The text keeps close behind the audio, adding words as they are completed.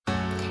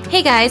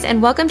Hey guys,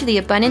 and welcome to the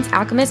Abundance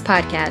Alchemist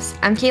podcast.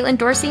 I'm Caitlin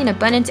Dorsey, an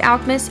abundance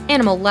alchemist,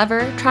 animal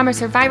lover, trauma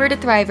survivor to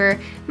thriver,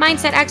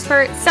 mindset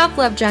expert,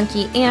 self-love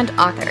junkie, and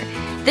author.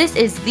 This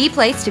is the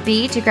place to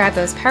be to grab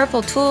those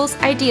powerful tools,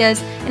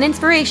 ideas, and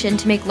inspiration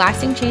to make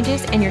lasting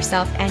changes in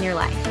yourself and your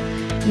life.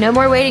 No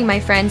more waiting, my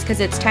friends, because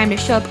it's time to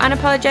show up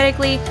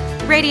unapologetically,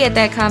 radiate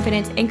that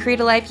confidence, and create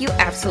a life you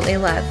absolutely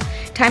love.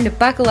 Time to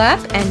buckle up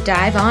and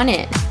dive on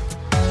in.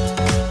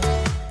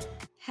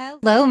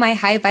 Hello, my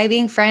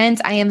high-vibing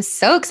friends. I am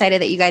so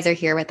excited that you guys are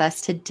here with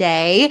us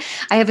today.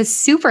 I have a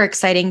super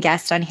exciting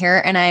guest on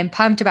here, and I'm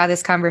pumped about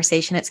this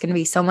conversation. It's going to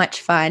be so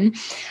much fun.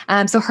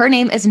 So her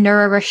name is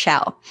Nura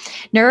Rachelle.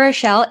 Nura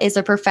Rachelle is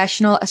a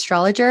professional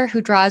astrologer who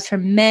draws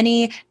from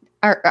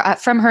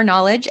from her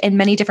knowledge in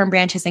many different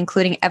branches,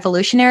 including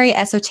evolutionary,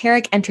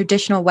 esoteric, and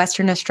traditional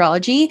Western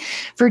astrology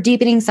for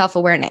deepening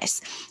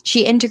self-awareness.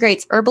 She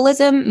integrates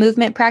herbalism,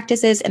 movement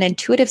practices, and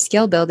intuitive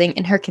skill building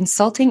in her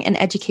consulting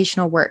and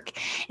educational work.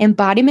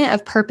 Embodiment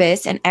of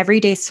purpose and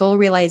everyday soul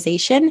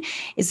realization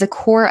is the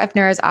core of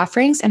Nura's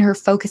offerings, and her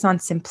focus on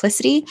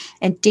simplicity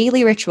and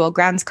daily ritual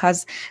grounds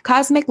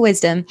cosmic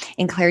wisdom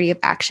and clarity of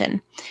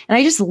action. And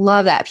I just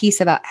love that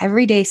piece about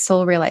everyday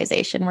soul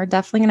realization. We're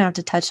definitely going to have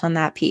to touch on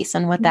that piece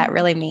and what that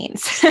really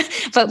means.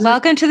 But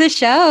welcome to the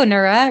show,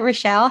 Nura.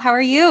 Rachelle, how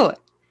are you?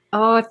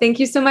 Oh,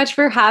 thank you so much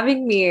for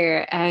having me.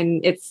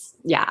 And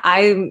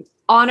I'm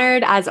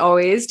honored as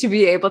always to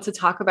be able to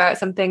talk about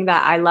something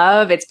that I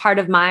love. It's part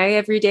of my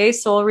everyday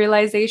soul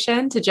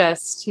realization to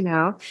just,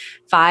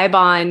 vibe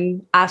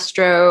on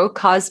astro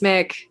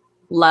cosmic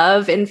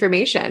love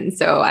information.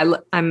 So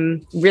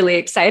I'm really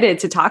excited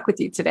to talk with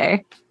you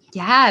today.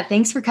 Yeah,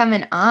 thanks for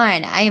coming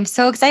on. I am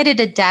so excited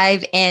to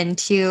dive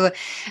into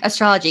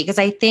astrology because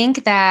I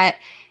think that,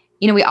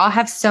 we all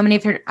have so many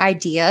different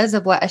ideas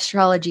of what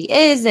astrology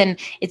is, and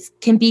it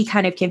can be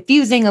kind of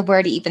confusing of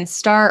where to even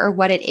start or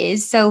what it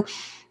is. So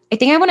I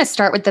think I want to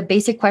start with the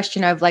basic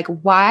question of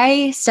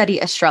why study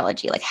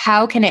astrology?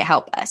 How can it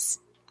help us?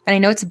 And I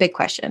know it's a big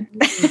question.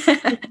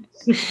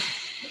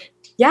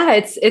 Yeah,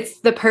 it's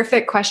the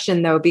perfect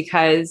question though,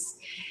 because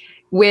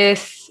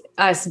with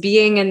us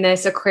being in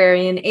this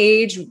Aquarian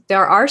age,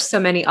 there are so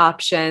many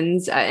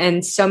options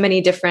and so many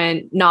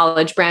different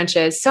knowledge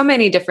branches, so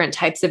many different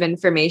types of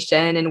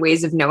information and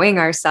ways of knowing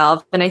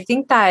ourselves. And I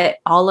think that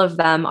all of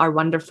them are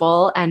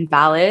wonderful and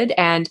valid.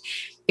 And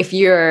if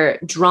you're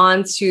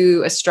drawn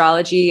to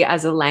astrology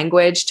as a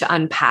language to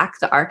unpack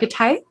the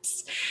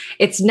archetypes,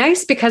 it's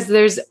nice because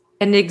there's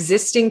an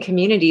existing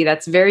community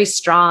that's very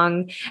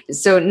strong.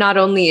 So not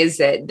only is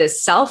it the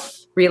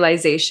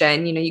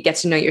self-realization, you get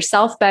to know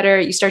yourself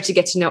better, you start to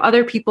get to know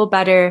other people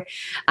better.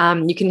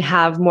 You can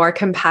have more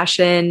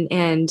compassion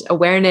and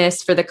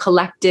awareness for the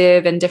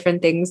collective and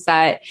different things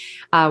that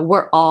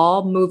we're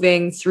all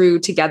moving through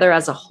together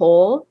as a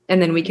whole.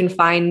 And then we can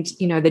find,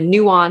 the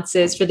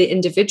nuances for the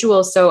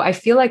individual. So I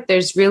feel like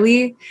there's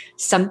really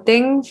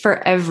something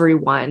for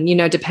everyone,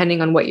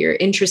 depending on what you're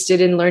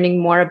interested in learning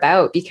more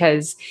about,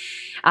 because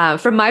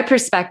from my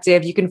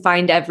perspective, you can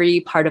find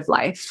every part of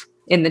life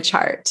in the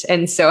chart.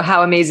 And so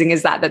how amazing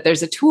is that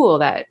there's a tool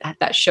that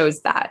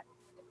shows that?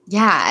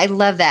 Yeah, I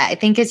love that. I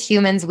think as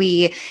humans,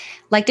 we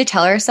like to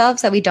tell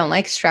ourselves that we don't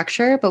like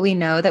structure, but we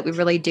know that we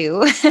really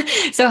do.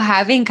 So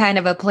having kind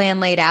of a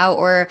plan laid out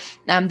or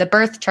the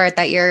birth chart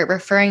that you're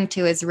referring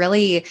to is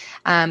really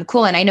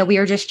cool. And I know we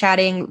were just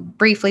chatting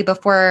briefly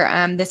before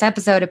this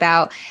episode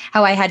about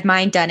how I had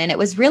mine done. And it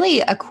was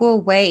really a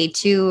cool way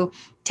to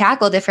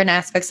tackle different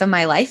aspects of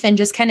my life and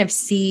just kind of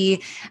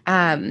see,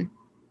 kind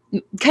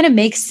of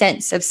make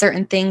sense of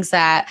certain things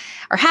that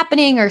are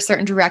happening or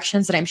certain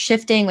directions that I'm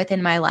shifting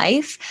within my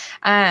life.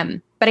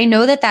 But I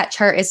know that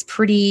chart is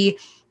pretty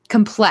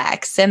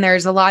complex and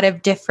there's a lot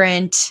of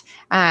different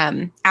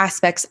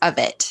aspects of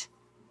it.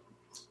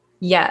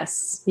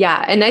 Yes.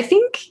 Yeah. And I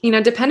think,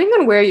 depending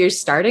on where you're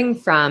starting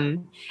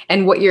from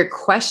and what your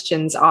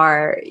questions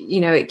are,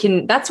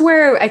 that's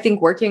where I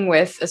think working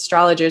with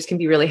astrologers can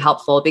be really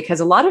helpful, because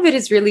a lot of it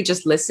is really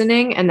just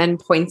listening and then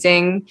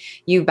pointing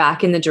you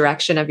back in the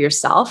direction of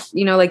yourself,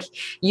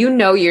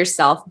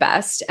 yourself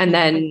best. And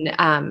then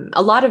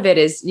a lot of it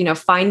is,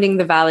 finding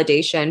the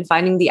validation,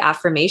 finding the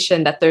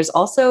affirmation that there's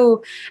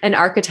also an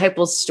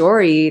archetypal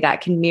story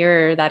that can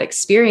mirror that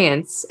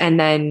experience,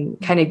 and then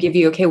kind of give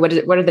you, okay, what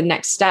are the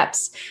next steps?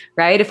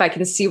 Right? If I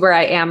can see where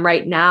I am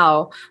right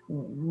now,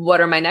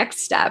 what are my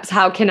next steps?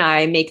 How can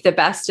I make the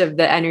best of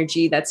the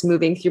energy that's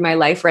moving through my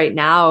life right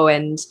now?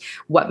 And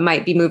what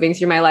might be moving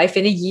through my life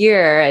in a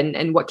year?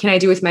 And what can I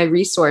do with my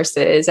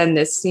resources and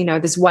this,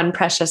 this one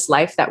precious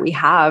life that we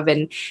have?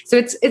 And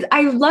so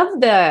I love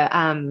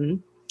the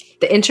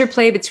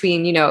interplay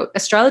between,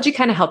 astrology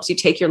kind of helps you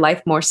take your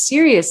life more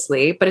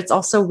seriously, but it's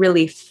also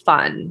really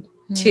fun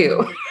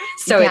too.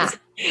 So yeah.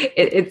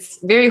 It's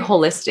very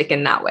holistic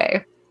in that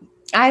way.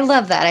 I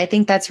love that. I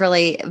think that's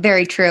really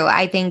very true.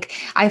 I think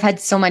I've had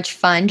so much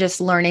fun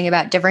just learning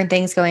about different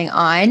things going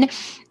on.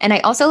 And I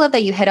also love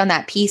that you hit on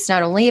that piece,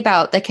 not only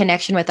about the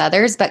connection with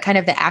others, but kind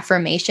of the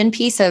affirmation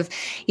piece of,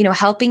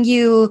 helping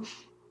you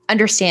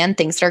understand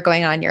things that are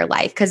going on in your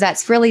life. Cause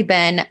that's really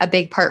been a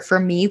big part for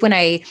me when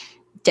I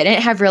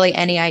didn't have really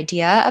any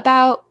idea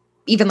about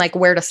even like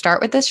where to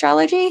start with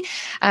astrology.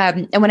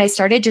 And when I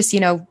started just,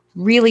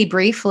 really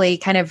briefly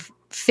kind of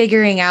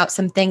figuring out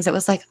some things, that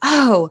was like,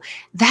 oh,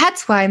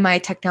 that's why my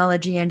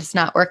technology end is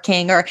not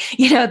working, or,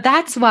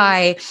 that's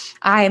why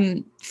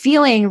I'm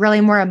feeling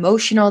really more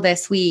emotional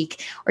this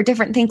week, or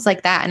different things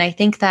like that. And I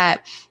think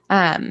that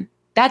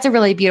that's a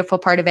really beautiful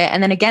part of it.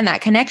 And then again,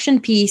 that connection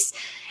piece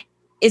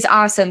is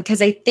awesome,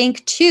 because I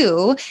think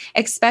too,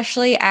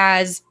 especially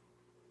as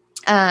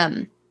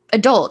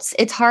adults,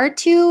 it's hard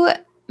to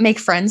make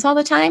friends all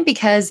the time,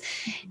 because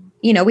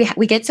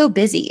we get so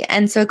busy.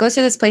 And so it goes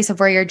to this place of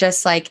where you're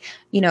just like,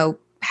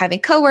 having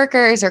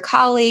coworkers or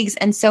colleagues.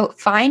 And so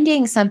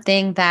finding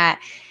something that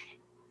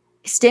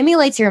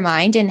stimulates your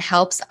mind and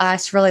helps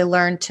us really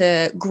learn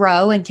to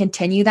grow and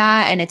continue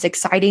that. And it's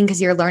exciting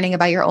because you're learning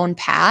about your own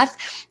path,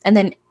 and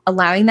then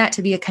allowing that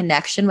to be a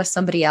connection with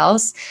somebody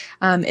else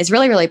is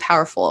really, really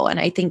powerful. And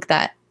I think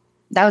that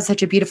was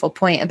such a beautiful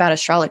point about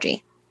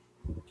astrology.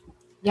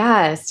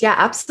 Yes. Yeah,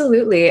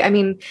 absolutely. I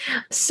mean,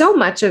 so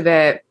much of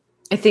it,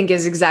 I think,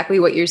 is exactly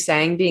what you're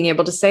saying, being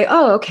able to say,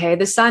 oh, okay,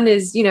 the sun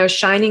is,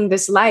 shining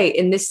this light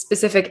in this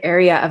specific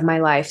area of my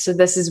life. So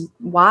this is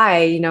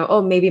why,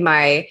 oh, maybe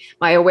my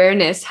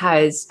awareness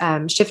has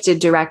shifted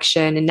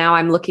direction. And now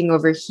I'm looking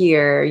over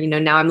here,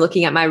 now I'm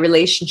looking at my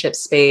relationship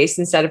space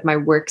instead of my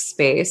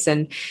workspace.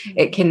 And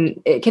it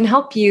can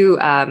help you,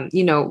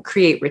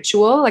 create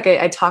ritual. Like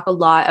I talk a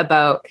lot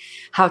about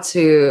how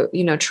to,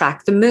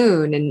 track the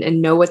moon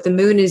and know what the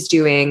moon is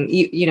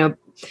doing,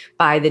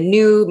 by the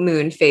new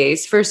moon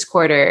phase, first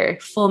quarter,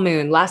 full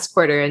moon, last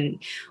quarter, and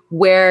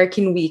where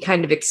can we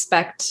kind of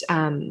expect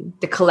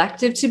the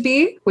collective to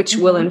be, which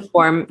will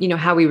inform,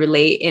 how we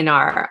relate in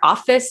our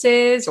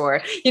offices,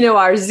 or,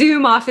 our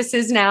Zoom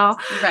offices now.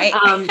 Right.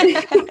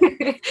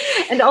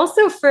 And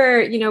also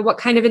for, what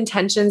kind of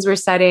intentions we're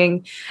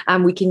setting.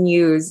 We can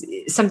use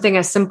something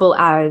as simple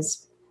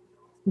as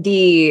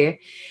the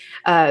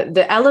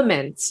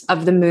elements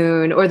of the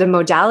moon, or the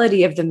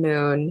modality of the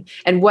moon,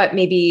 and what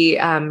maybe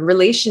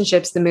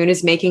relationships the moon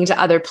is making to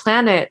other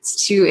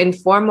planets, to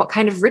inform what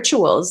kind of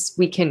rituals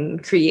we can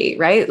create,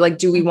 right? Like,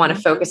 do we want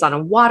to focus on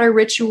a water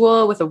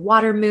ritual with a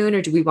water moon,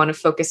 or do we want to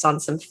focus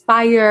on some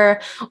fire,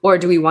 or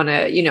do we want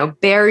to,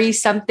 bury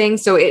something?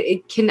 So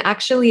it can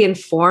actually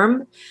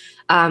inform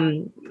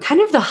kind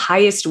of the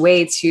highest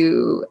way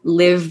to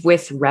live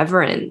with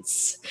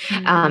reverence.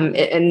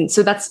 And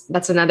so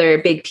that's another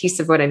big piece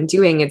of what I'm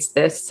doing. It's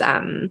this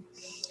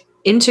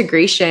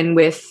integration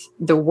with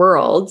the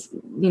world,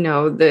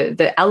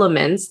 the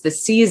elements, the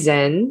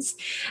seasons,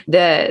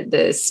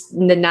 the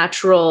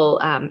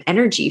natural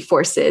energy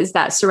forces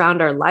that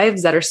surround our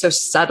lives, that are so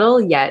subtle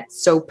yet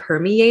so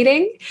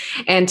permeating,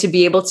 and to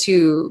be able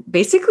to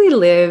basically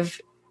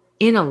live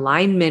in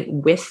alignment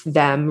with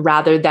them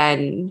rather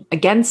than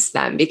against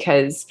them,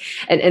 because,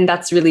 and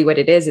that's really what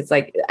it is. It's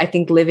like, I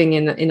think living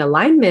in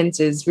alignment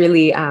is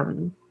really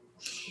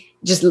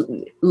just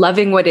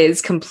loving what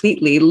is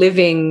completely,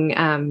 living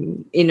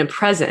in a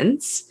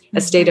presence,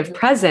 a state of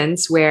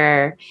presence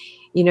where,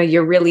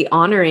 you're really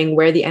honoring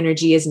where the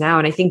energy is now.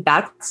 And I think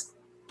that's,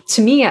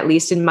 to me, at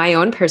least in my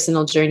own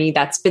personal journey,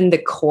 that's been the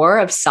core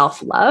of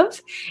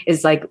self-love,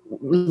 is like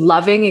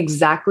loving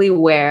exactly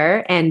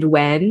where and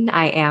when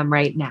I am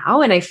right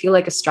now. And I feel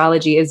like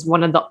astrology is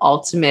one of the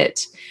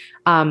ultimate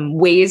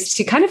ways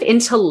to kind of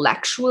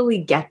intellectually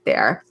get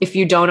there, if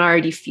you don't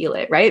already feel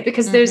it, right?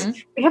 Because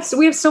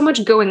we have so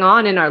much going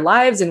on in our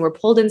lives, and we're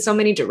pulled in so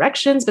many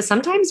directions, but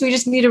sometimes we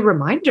just need a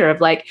reminder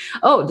of like,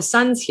 oh, the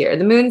sun's here,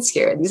 the moon's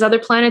here, these other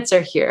planets are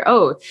here.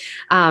 Oh,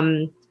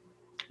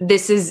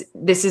 this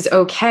is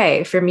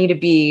okay for me to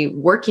be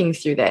working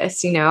through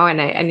this, and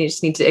I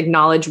just need to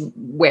acknowledge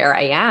where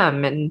I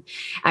am, and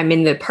I'm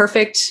in the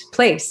perfect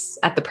place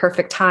at the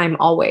perfect time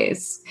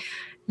always.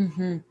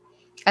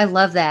 I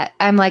love that.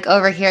 I'm like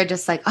over here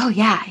just like, oh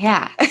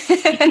yeah.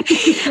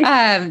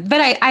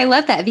 But I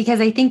love that, because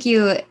I think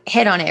you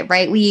hit on it,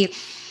 right?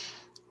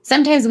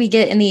 Sometimes we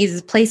get in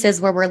these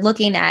places where we're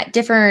looking at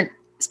different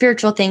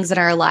spiritual things in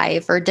our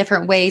life, or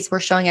different ways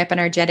we're showing up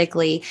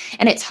energetically.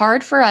 And it's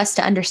hard for us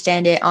to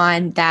understand it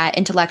on that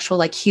intellectual,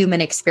 like human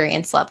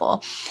experience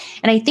level.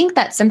 And I think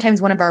that sometimes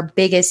one of our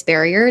biggest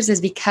barriers is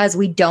because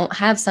we don't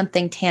have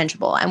something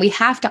tangible, and we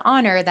have to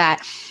honor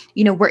that,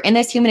 we're in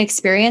this human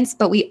experience,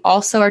 but we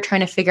also are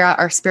trying to figure out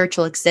our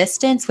spiritual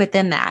existence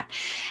within that.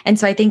 And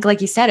so I think, like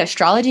you said,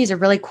 astrology is a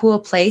really cool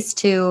place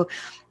to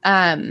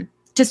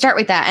start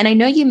with that. And I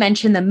know you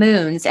mentioned the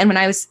moons. And when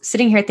I was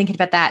sitting here thinking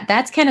about that,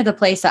 that's kind of the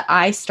place that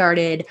I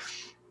started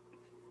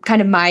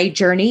kind of my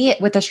journey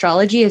with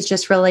astrology, is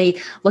just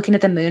really looking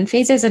at the moon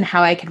phases and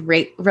how I could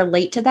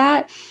relate to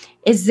that.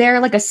 Is there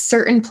like a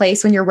certain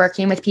place when you're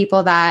working with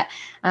people that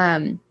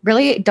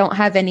really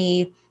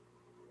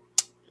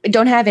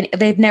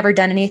they've never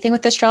done anything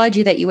with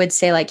astrology, that you would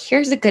say like,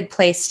 here's a good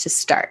place to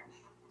start?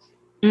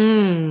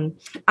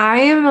 I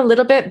am a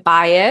little bit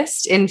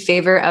biased in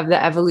favor of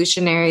the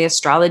evolutionary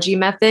astrology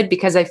method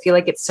because I feel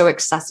like it's so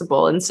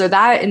accessible. And so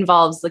that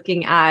involves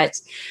looking at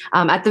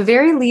the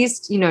very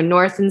least,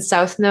 north and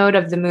south node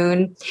of the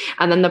moon,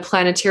 and then the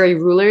planetary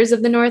rulers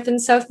of the north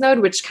and south node,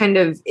 which kind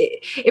of,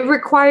 it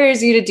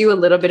requires you to do a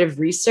little bit of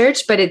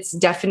research, but it's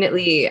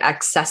definitely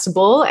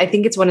accessible. I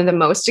think it's one of the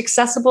most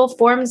accessible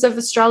forms of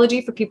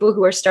astrology for people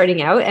who are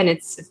starting out. And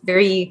it's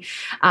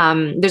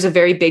there's a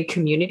very big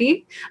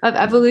community of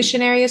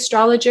evolutionary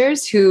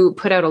astrologers who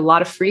put out a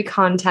lot of free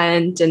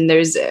content, and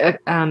there's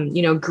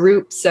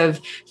groups of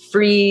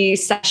free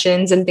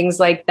sessions and things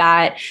like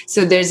that.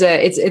 So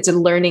it's a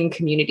learning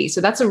community.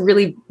 So that's a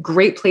really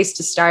great place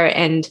to start.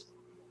 And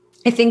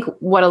I think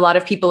what a lot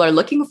of people are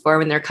looking for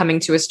when they're coming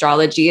to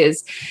astrology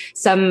is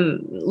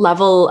some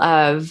level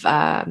of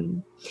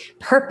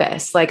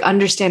purpose, like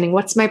understanding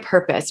what's my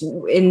purpose.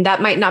 And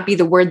that might not be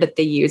the word that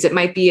they use. It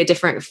might be a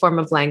different form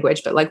of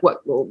language, but like,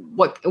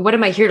 what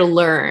am I here to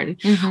learn?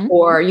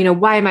 Or,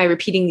 why am I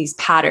repeating these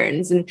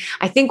patterns? And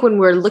I think when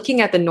we're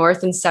looking at the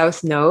north and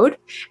south node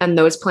and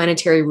those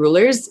planetary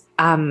rulers,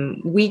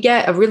 we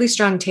get a really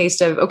strong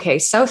taste of, okay,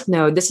 south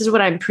node, this is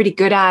what I'm pretty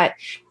good at.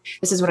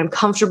 This is what I'm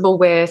comfortable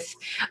with.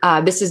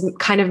 This is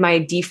kind of my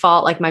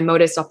default, like my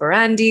modus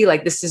operandi.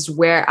 Like this is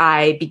where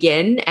I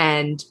begin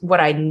and what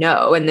I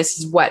know. And this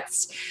is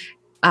what's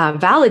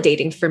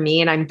validating for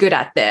me. And I'm good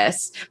at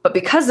this. But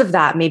because of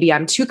that, maybe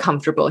I'm too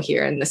comfortable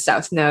here in the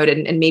south node.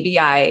 And maybe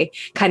I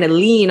kind of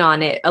lean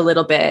on it a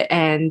little bit.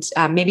 And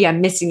maybe I'm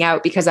missing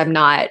out because I'm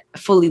not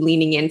fully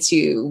leaning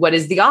into what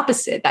is the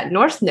opposite, that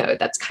north node.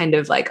 That's kind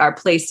of like our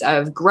place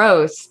of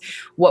growth,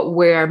 what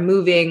we're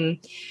moving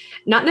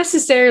not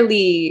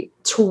necessarily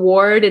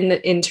toward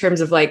in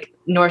terms of like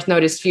north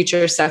node is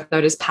future, south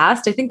node is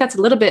past. I think that's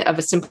a little bit of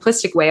a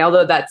simplistic way,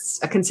 although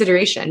that's a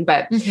consideration.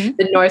 But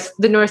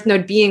the north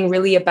node being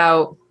really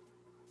about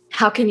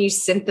how can you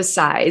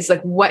synthesize,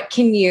 like what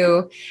can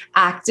you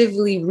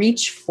actively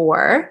reach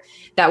for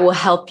that will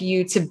help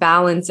you to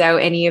balance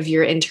out any of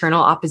your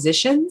internal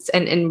oppositions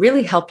and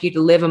really help you to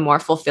live a more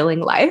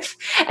fulfilling life.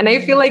 And I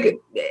feel like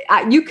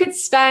you could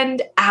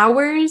spend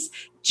hours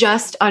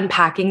just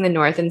unpacking the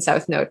north and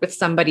south node with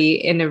somebody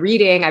in a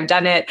reading. I've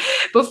done it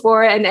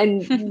before,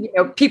 and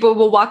people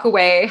will walk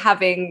away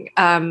having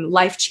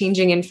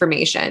life-changing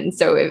information.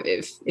 So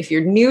if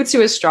you're new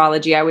to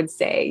astrology, I would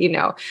say,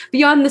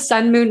 beyond the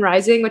sun, moon,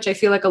 rising, which I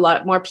feel like a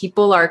lot more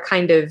people are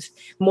kind of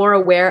more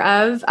aware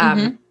of,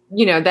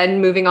 then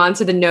moving on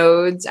to the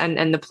nodes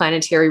and the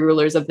planetary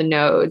rulers of the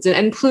nodes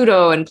and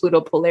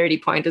Pluto polarity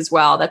point as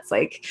well. That's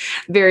like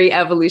very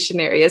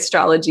evolutionary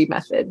astrology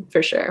method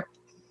for sure.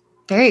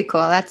 Very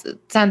cool. That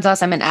sounds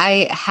awesome. And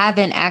I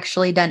haven't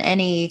actually done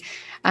any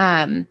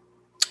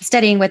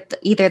studying with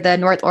either the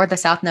north or the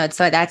south node.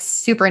 So that's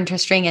super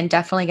interesting, and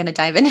definitely going to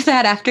dive into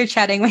that after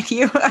chatting with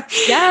you.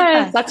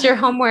 Yes, that's your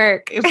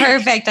homework.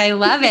 Perfect. I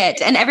love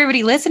it. And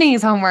everybody listening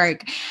is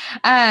homework.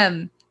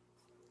 And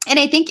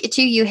I think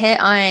too, you hit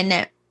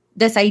on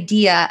this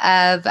idea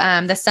of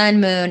the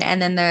sun, moon,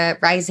 and then the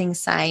rising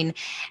sign.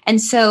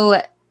 And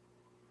so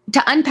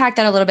to unpack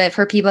that a little bit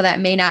for people that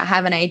may not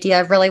have an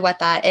idea of really what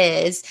that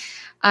is,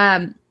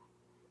 kind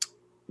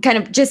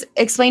of just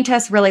explain to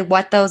us really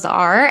what those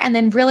are, and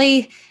then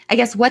really, I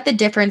guess, what the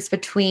difference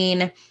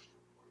between,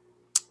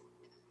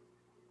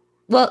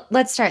 well,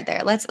 let's start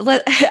there. Let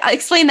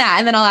explain that,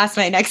 and then I'll ask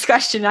my next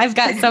question. I've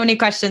got so many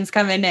questions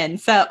coming in.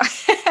 So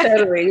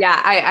totally.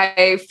 Yeah.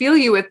 I feel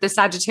you with the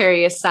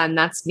Sagittarius sun.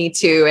 That's me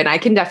too. And I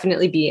can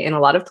definitely be in a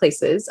lot of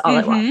places all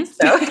at once.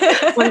 So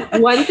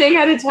one thing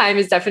at a time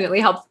is definitely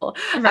helpful.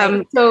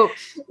 Right. So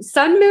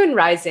sun, moon,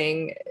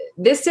 rising,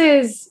 this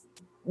is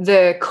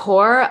the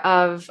core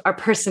of our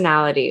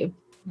personality.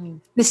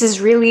 This is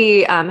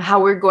really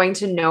how we're going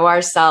to know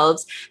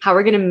ourselves, how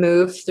we're going to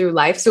move through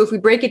life. So if we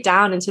break it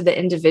down into the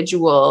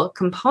individual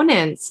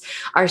components,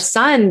 our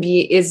sun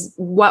is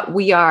what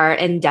we are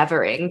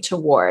endeavoring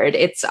toward.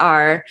 It's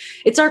our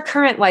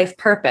current life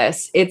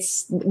purpose.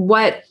 It's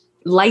what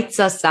lights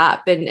us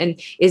up and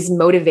is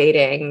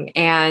motivating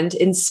and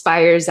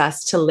inspires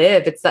us to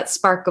live. It's that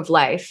spark of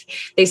life.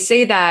 They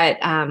say that,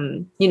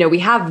 we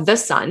have the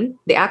sun,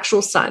 the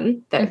actual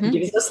sun that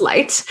gives us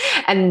light.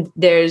 And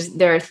there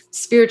are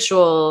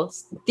spiritual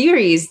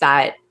theories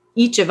that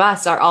each of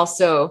us are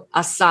also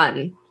a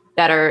sun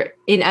that are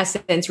in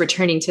essence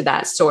returning to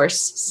that source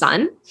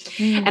sun.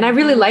 And I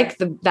really like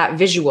that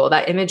visual,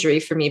 that imagery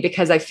for me,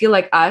 because I feel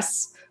like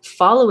us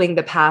following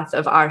the path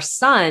of our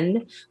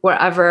sun,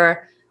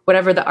 whatever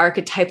the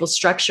archetypal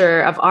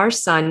structure of our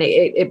sun,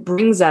 it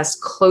brings us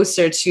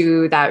closer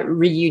to that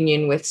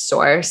reunion with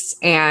source.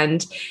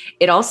 And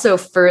it also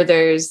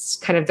furthers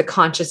kind of the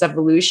conscious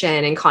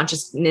evolution and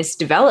consciousness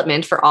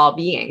development for all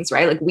beings,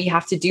 right? Like we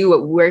have to do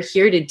what we're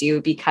here to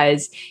do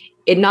because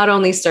it not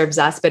only serves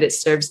us, but it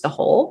serves the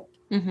whole.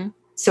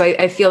 So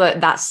I feel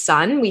that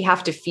sun, we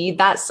have to feed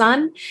that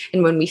sun.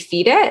 And when we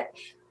feed it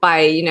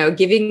by,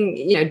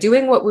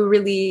 doing what we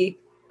really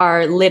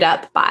are lit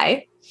up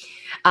by,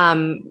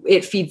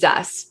 it feeds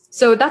us.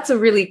 So that's a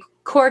really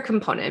core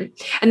component.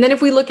 And then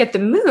if we look at the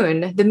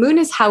moon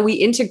is how we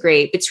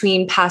integrate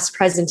between past,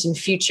 present, and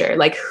future,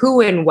 like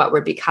who and what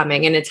we're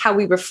becoming. And it's how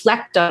we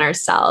reflect on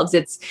ourselves.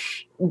 It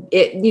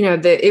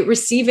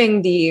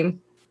receiving the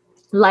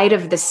light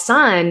of the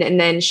sun and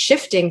then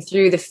shifting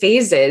through the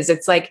phases.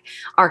 It's like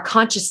our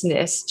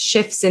consciousness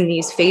shifts in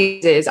these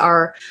phases,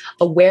 our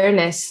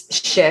awareness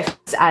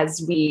shifts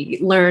as we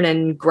learn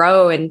and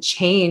grow and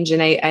change.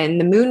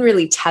 And the moon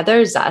really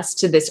tethers us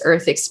to this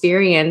earth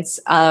experience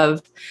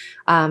of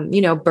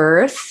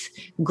birth,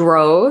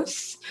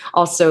 growth,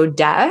 also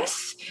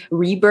death,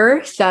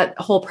 rebirth. That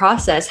whole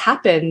process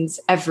happens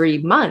every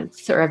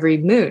month or every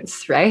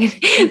month, right?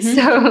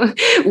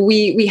 Mm-hmm. So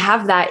we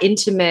have that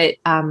intimate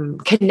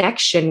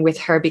connection with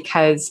her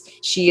because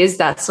she is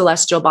that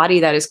celestial body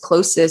that is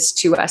closest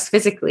to us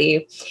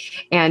physically.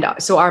 And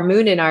so our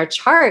moon in our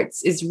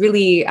charts is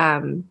really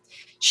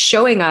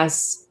showing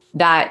us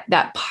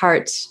that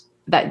part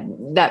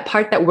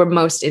that we're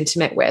most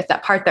intimate with,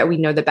 that part that we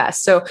know the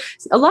best. So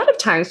a lot of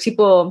times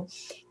people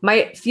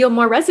might feel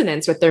more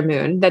resonance with their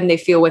moon than they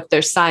feel with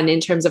their sun in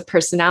terms of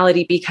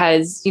personality,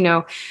 because,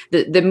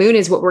 the moon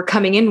is what we're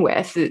coming in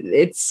with.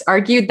 It's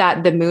argued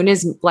that the moon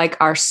is like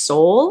our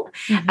soul,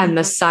 mm-hmm. and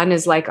the sun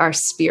is like our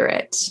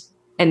spirit.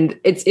 And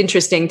it's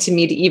interesting to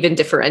me to even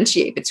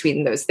differentiate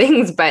between those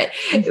things. But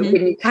mm-hmm.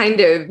 when you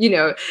kind of,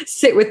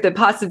 sit with the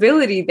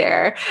possibility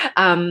there,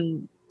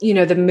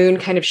 the moon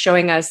kind of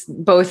showing us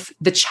both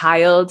the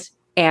child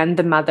and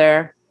the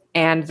mother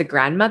and the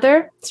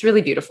grandmother. It's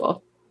really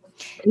beautiful.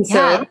 And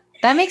so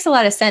that makes a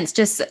lot of sense.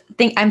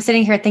 I'm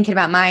sitting here thinking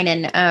about mine.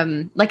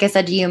 And like I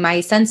said to you,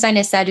 my sun sign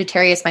is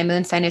Sagittarius, my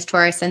moon sign is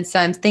Taurus. And so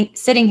I'm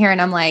sitting here and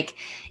I'm like,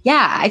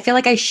 yeah, I feel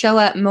like I show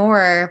up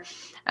more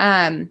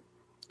in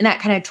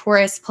that kind of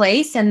Taurus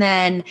place.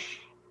 But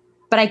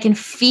I can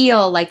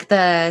feel like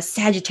the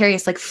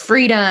Sagittarius, like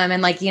freedom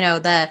and like, the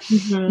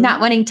mm-hmm. not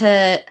wanting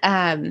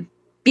to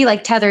be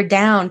like tethered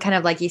down, kind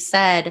of like you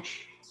said.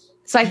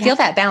 So I feel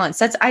that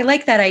balance. I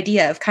like that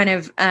idea of kind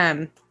of,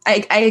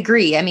 I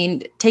agree. I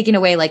mean, taking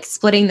away like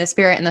splitting the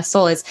spirit and the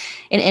soul is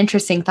an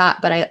interesting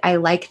thought, but I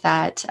like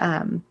that.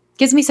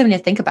 Gives me something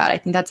to think about. I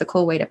think that's a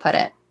cool way to put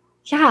it.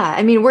 Yeah.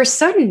 I mean, we're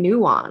so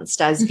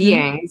nuanced as mm-hmm.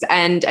 beings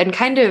and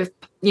kind of,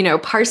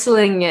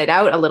 parceling it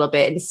out a little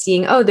bit and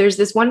seeing, oh, there's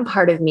this one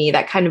part of me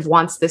that kind of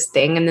wants this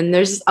thing. And then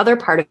there's this other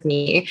part of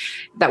me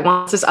that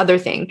wants this other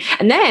thing.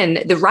 And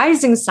then the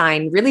rising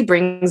sign really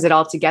brings it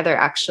all together,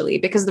 actually,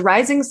 because the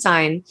rising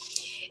sign,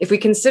 if we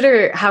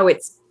consider how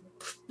it's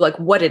like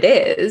what it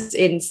is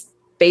in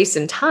space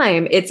and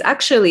time, it's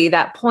actually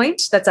that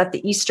point that's at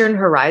the eastern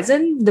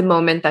horizon, the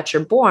moment that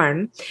you're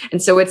born.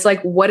 And so it's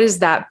like, what is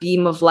that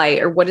beam of light,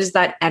 or what is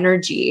that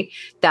energy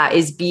that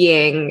is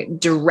being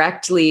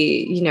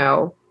directly,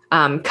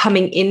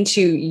 coming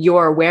into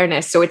your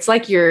awareness? So it's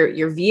like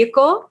your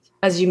vehicle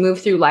as you move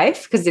through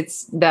life, because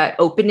it's the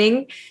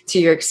opening to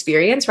your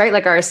experience, right?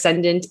 Like our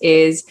ascendant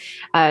is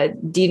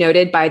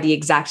denoted by the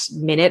exact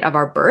minute of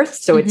our birth.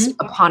 So mm-hmm. it's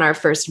upon our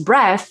first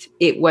breath,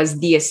 it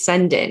was the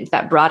ascendant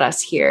that brought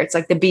us here. It's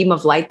like the beam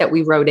of light that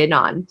we rode in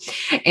on.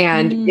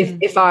 And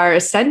if our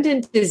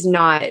ascendant is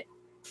not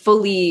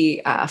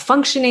fully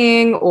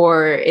functioning,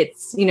 or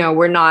it's,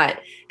 we're not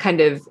kind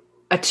of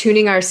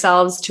attuning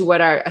ourselves to what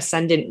our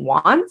ascendant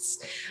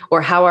wants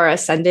or how our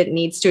ascendant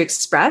needs to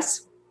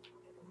express,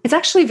 it's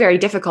actually very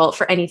difficult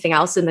for anything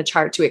else in the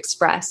chart to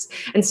express.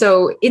 And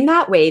so in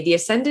that way, the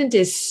ascendant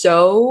is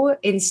so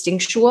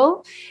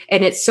instinctual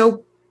and it's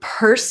so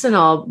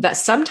personal that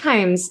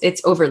sometimes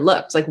it's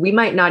overlooked. Like we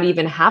might not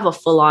even have a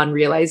full-on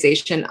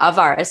realization of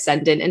our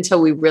ascendant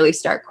until we really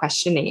start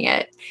questioning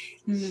it.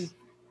 Mm-hmm.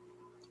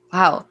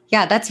 Wow.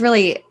 Yeah, that's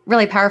really,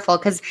 really powerful.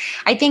 Because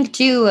I think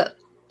too,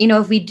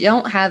 if we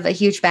don't have a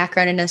huge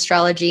background in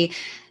astrology,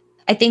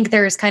 I think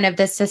there's kind of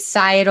this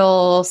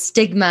societal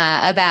stigma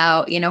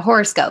about,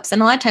 horoscopes.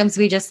 And a lot of times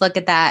we just look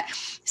at that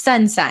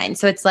sun sign.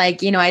 So it's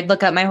like, I'd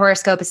look up my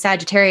horoscope as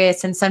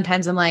Sagittarius, and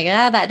sometimes I'm like,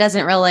 that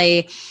doesn't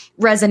really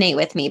resonate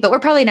with me. But we're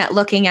probably not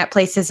looking at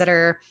places that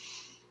are,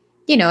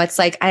 it's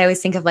like, I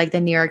always think of like the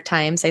New York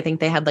Times. I think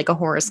they had like a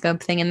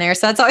horoscope thing in there.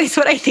 So that's always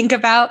what I think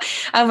about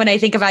when I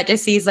think about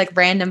just these like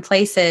random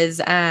places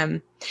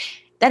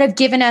that have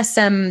given us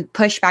some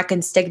pushback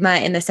and stigma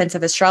in the sense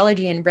of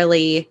astrology and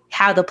really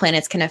how the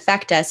planets can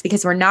affect us,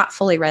 because we're not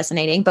fully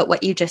resonating. But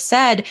what you just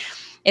said,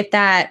 if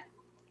that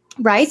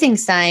rising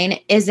sign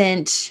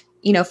isn't,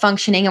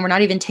 functioning, and we're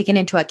not even taking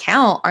into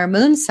account our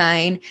moon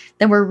sign,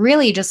 then we're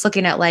really just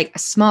looking at like a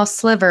small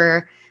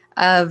sliver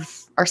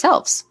of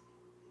ourselves.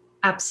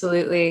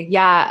 Absolutely.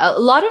 Yeah. A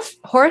lot of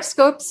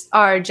horoscopes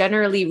are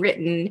generally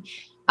written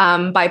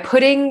by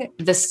putting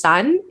the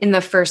sun in the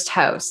first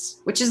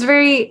house, which is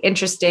very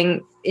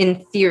interesting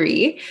in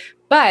theory.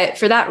 But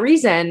for that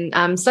reason,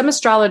 some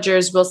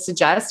astrologers will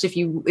suggest, if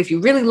you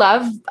really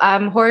love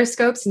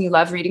horoscopes and you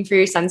love reading for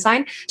your sun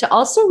sign, to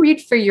also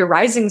read for your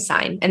rising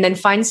sign and then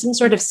find some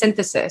sort of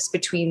synthesis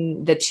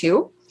between the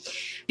two,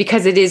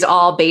 because it is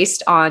all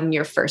based on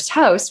your first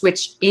house,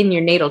 which in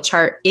your natal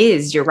chart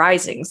is your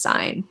rising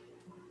sign.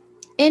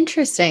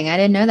 Interesting. I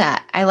didn't know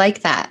that. I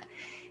like that.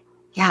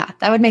 Yeah,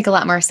 that would make a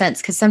lot more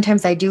sense because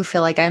sometimes I do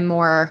feel like I'm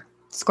more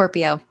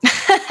Scorpio,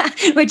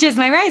 which is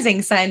my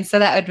rising sign. So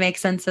that would make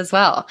sense as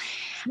well.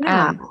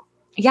 Yeah.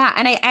 Yeah.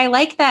 And I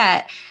like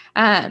that.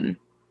 Um,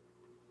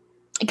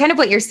 Kind of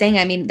what you're saying.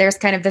 I mean, there's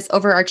kind of this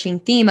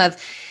overarching theme of,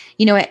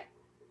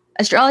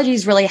 astrology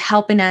is really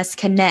helping us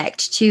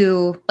connect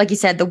to, like you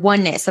said, the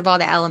oneness of all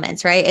the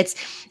elements, right?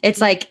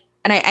 It's like,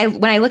 and I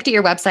when I looked at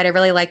your website, I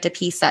really liked a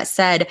piece that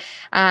said,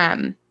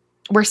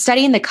 we're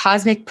studying the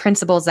cosmic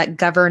principles that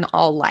govern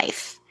all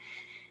life.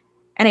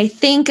 And I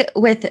think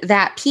with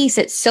that piece,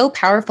 it's so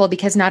powerful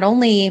because not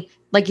only,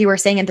 like you were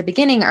saying at the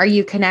beginning, are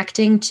you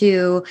connecting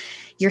to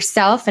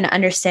yourself and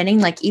understanding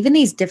like even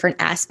these different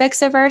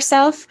aspects of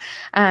ourself,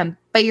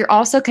 but you're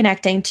also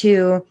connecting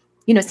to,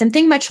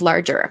 something much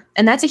larger.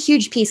 And that's a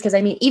huge piece because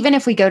I mean, even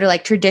if we go to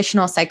like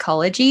traditional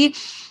psychology,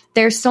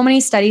 there's so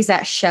many studies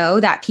that show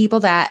that people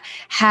that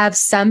have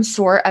some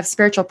sort of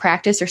spiritual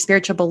practice or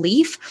spiritual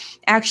belief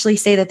actually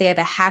say that they have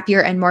a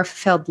happier and more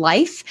fulfilled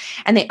life.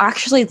 And they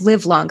actually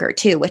live longer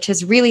too, which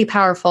is really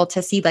powerful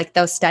to see like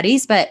those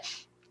studies. But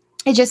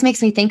it just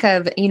makes me think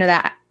of,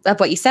 that of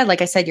what you said.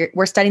 Like I said,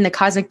 we're studying the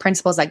cosmic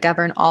principles that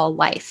govern all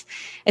life.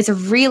 It's a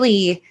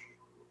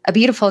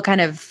beautiful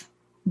kind of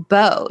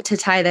bow to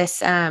tie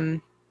this in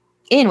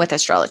with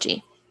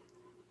astrology.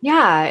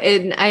 Yeah.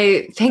 And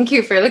I thank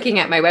you for looking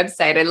at my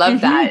website. I love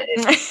that.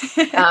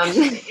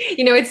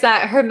 It's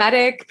that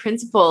hermetic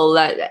principle,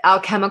 that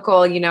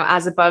alchemical,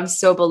 as above,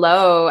 so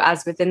below,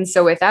 as within,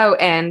 so without.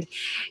 And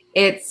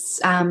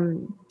it's,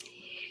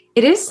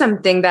 it is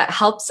something that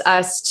helps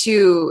us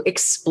to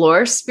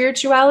explore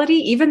spirituality,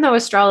 even though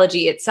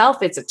astrology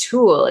itself, it's a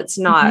tool. It's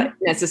not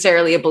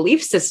necessarily a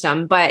belief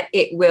system, but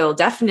it will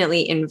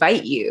definitely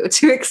invite you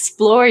to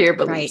explore your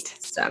belief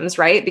systems,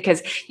 right?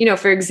 Because,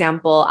 for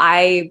example,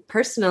 I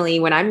personally,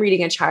 when I'm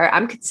reading a chart,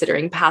 I'm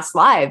considering past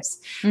lives.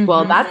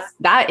 Well,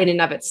 that in and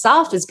of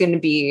itself is going to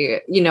be,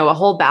 a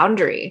whole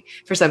boundary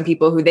for some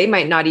people who they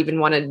might not even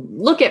want to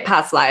look at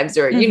past lives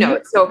or,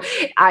 so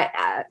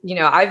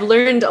I've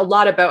learned a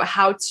lot about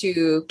how to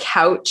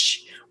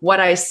couch what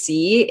I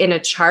see in a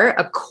chart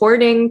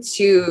according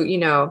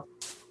to,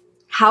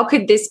 how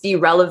could this be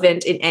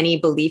relevant in any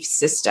belief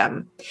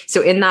system?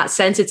 So in that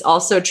sense, it's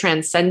also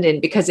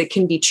transcendent because it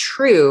can be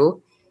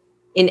true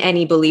in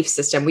any belief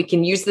system. We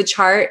can use the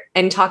chart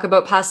and talk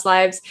about past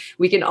lives.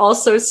 We can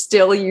also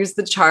still use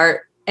the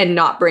chart and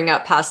not bring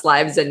up past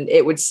lives, and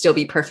it would still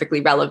be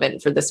perfectly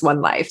relevant for this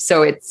one life.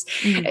 So it's,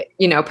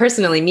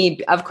 personally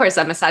me, of course,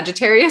 I'm a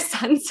Sagittarius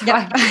sun, so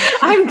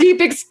I'm deep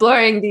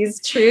exploring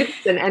these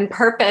truths and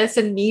purpose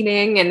and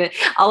meaning. And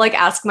I'll like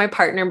ask my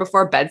partner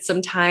before bed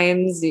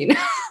sometimes,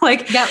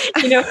 what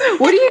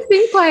do you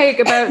think like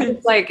about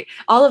just, like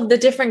all of the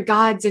different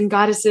gods and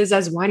goddesses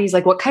as one? He's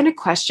like, what kind of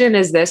question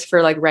is this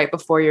for like right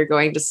before you're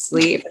going to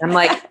sleep? And I'm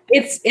like,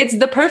 it's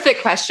the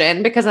perfect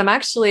question because I'm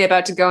actually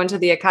about to go into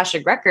the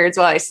Akashic records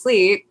while I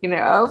sleep,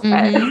 but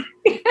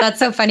That's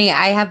so funny.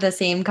 I have the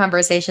same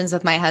conversations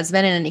with my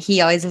husband and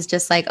he always is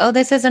just like, oh,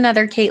 this is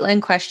another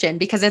Caitlin question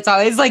because it's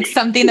always like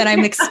something that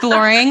I'm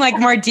exploring like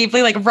more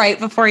deeply, like right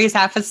before he's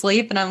half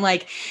asleep. And I'm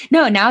like,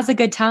 no, now's a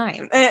good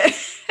time.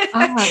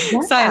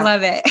 So I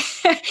love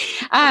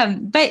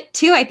it. But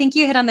too, I think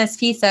you hit on this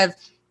piece of,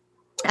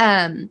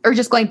 or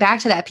just going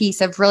back to that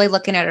piece of really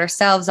looking at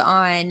ourselves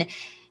on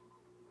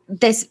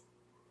this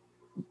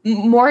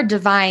more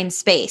divine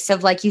space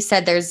of, like you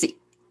said, there's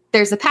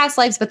the past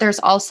lives, but there's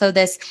also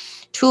this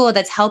tool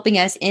that's helping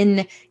us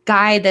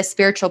guide the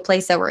spiritual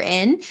place that we're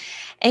in.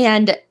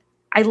 And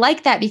I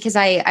like that because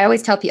I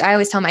always tell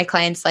my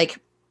clients, like,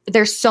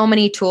 there's so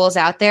many tools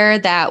out there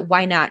that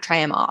why not try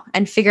them all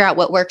and figure out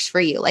what works for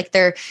you? Like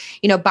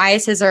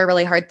biases are a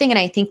really hard thing. And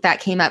I think that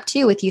came up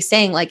too with you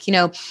saying like,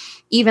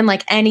 even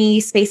like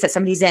any space that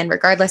somebody's in,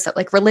 regardless of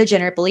like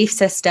religion or belief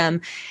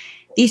system,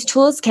 these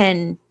tools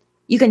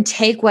you can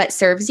take what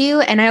serves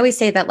you. And I always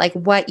say that like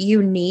what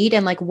you need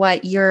and like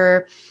what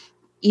your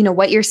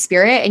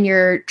spirit and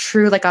your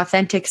true like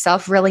authentic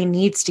self really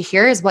needs to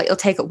hear is what you'll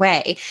take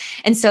away.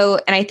 And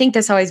I think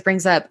this always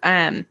brings up,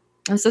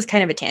 this is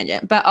kind of a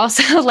tangent, but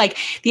also like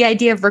the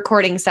idea of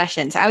recording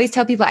sessions. I always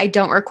tell people I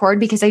don't record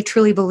because I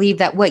truly believe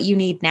that what you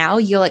need now,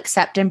 you'll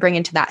accept and bring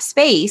into that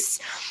space.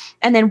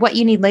 And then what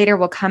you need later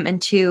will come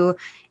into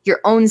your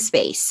own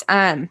space.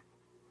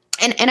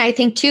 And I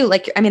think too,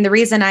 like, I mean, the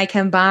reason I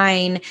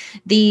combine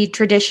the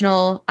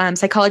traditional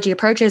psychology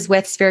approaches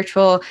with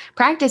spiritual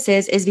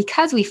practices is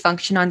because we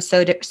function on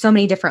so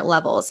many different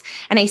levels.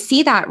 And I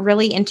see that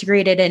really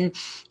integrated in,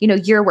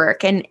 your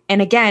work. And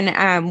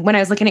again, when I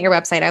was looking at your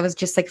website, I was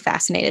just like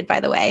fascinated, by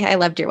the way. I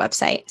loved your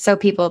website. So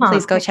people,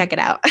 please go check it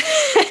out.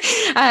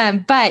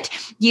 But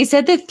you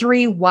said the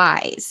 3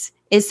 whys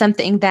is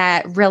something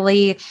that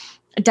really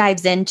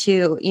dives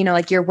into,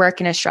 like your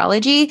work in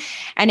astrology.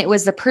 And it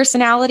was the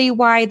personality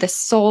why, the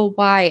soul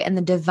why, and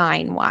the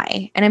divine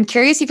why. And I'm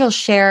curious if you'll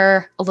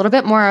share a little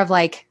bit more of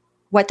like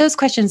what those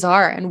questions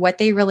are and what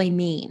they really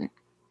mean.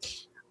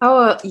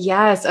 Oh,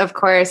 yes, of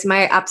course.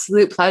 My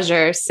absolute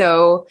pleasure.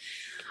 So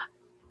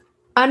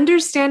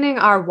understanding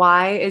our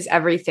why is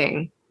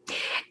everything.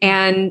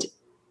 And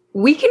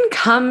We can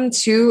come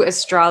to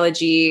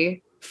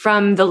astrology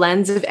from the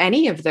lens of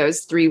any of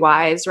those three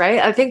whys, right?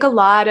 I think a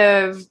lot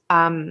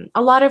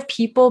of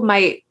people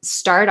might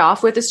start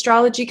off with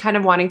astrology kind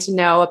of wanting to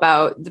know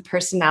about the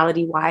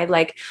personality why,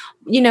 like,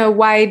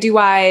 why do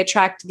I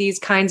attract these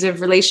kinds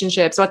of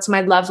relationships? What's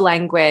my love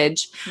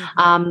language?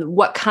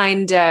 What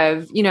kind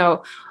of,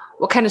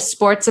 what kind of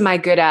sports am I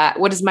good at?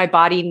 What does my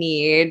body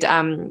need?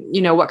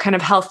 What kind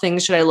of health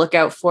things should I look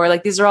out for?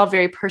 Like, these are all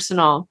very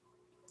personal.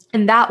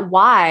 And that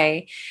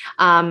why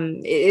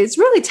is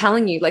really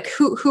telling you, like,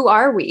 who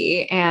are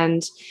we?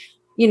 And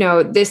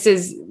this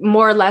is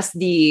more or less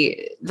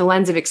the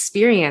lens of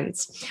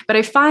experience. But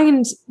I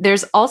find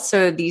there's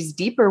also these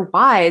deeper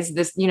whys,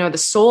 this, the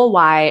soul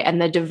why and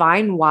the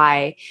divine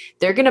why.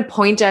 They're going to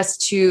point us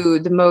to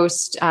the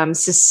most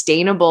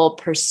sustainable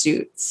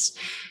pursuits.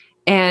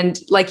 And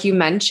like you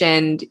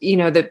mentioned,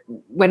 that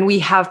when we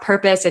have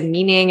purpose and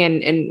meaning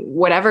and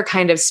whatever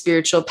kind of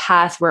spiritual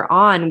path we're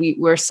on,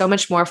 we're so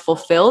much more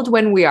fulfilled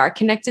when we are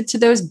connected to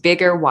those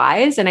bigger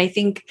whys. And I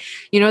think,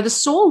 the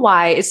soul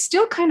why is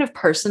still kind of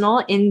personal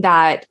in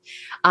that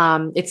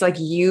it's like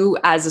you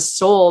as a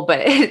soul, but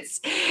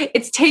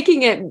it's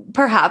taking it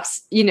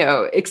perhaps,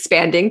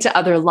 expanding to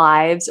other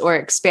lives or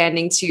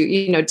expanding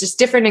to, just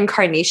different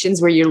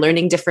incarnations where you're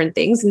learning different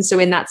things. And so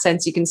in that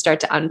sense, you can start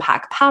to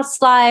unpack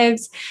past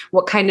lives.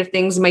 What kind of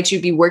things might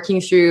you be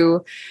working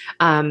through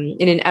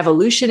in an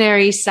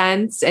evolutionary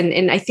sense?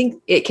 And I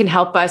think it can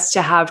help us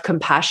to have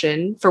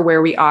compassion for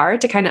where we are,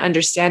 to kind of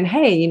understand,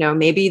 hey,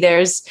 maybe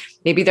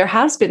there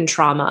has been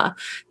trauma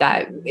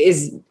that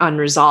is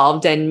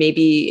unresolved. And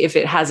maybe if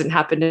it hasn't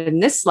happened in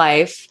this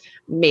life,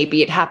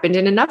 maybe it happened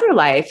in another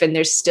life and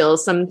there's still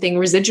something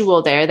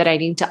residual there that I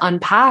need to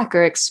unpack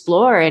or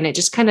explore. And it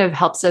just kind of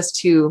helps us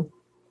to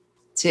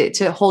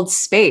hold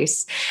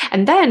space.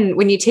 And then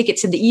when you take it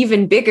to the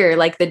even bigger,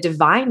 like the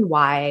divine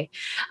why,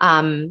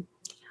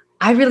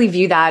 I really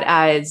view that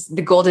as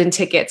the golden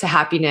ticket to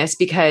happiness,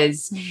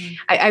 because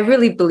I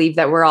really believe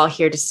that we're all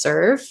here to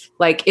serve.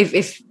 Like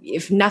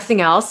if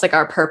nothing else, like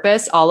our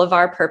purpose, all of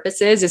our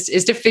purposes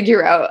is to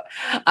figure out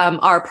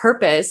our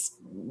purpose,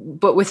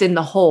 but within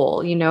the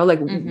whole,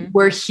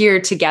 we're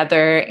here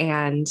together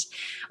and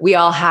we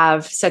all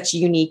have such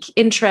unique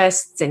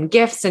interests and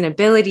gifts and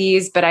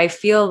abilities. But I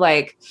feel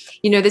like,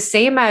 the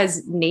same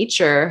as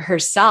nature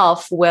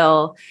herself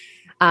will,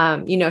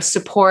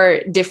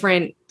 support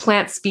different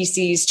plant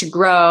species to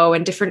grow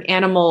and different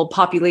animal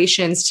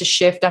populations to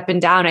shift up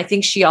and down. I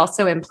think she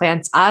also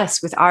implants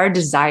us with our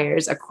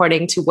desires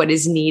according to what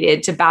is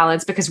needed to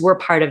balance, because we're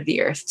part of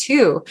the earth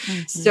too.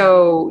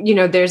 So,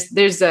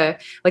 there's a,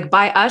 like,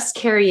 by us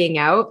carrying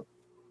out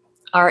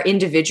our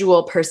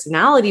individual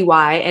personality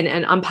why and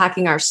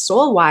unpacking our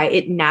soul why,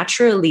 it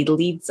naturally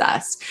leads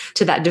us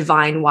to that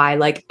divine why.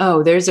 Like,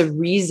 oh, there's a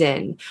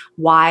reason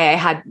why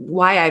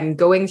I'm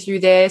going through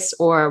this,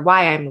 or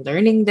why I'm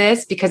learning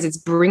this, because it's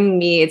bringing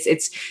me,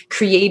 it's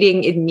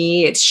creating in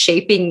me, it's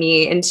shaping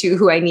me into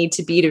who I need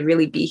to be to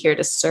really be here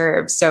to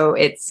serve. So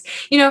it's,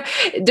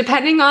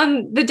 depending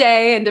on the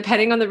day and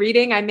depending on the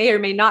reading, I may or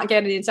may not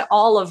get into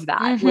all of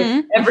that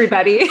with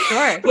everybody. Sure.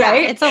 Right. Yeah,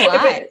 it's a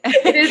lot.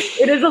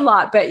 It is a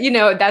lot, but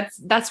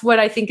that's what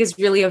I think is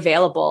really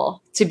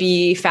available to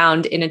be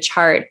found in a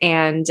chart.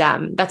 And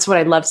that's what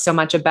I love so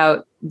much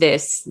about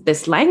this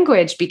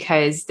language,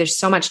 because there's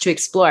so much to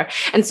explore.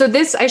 And so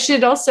this, I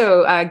should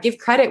also give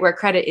credit where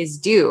credit is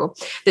due.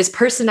 This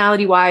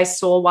personality why,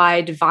 soul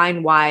why,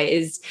 divine why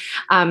is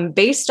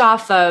based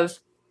off of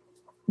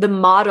the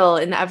model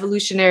in the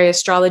evolutionary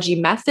astrology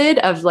method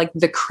of like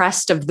the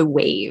crest of the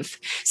wave.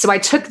 So I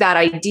took that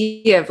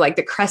idea of like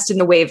the crest in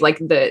the wave, like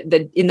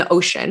the in the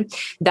ocean,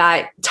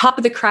 that top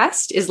of the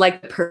crest is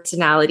like the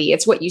personality.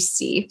 It's what you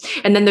see.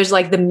 And then there's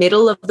like the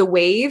middle of the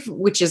wave,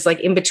 which is like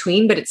in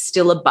between, but it's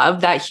still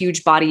above that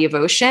huge body of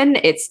ocean.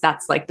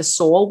 That's like the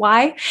soul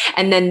why.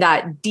 And then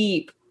that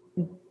deep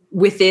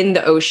within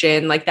the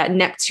ocean, like that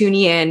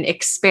Neptunian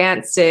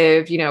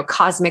expansive,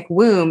 cosmic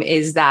womb,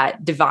 is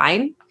that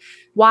divine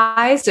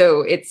why.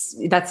 So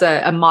that's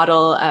a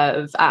model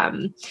of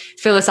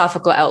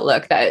philosophical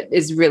outlook that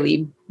is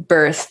really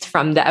birthed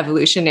from the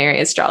evolutionary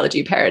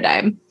astrology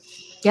paradigm.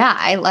 Yeah,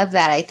 I love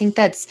that. I think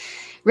that's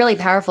really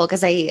powerful,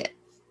 because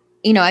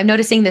I'm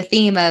noticing the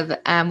theme of,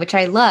 which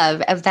I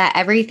love, of that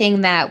everything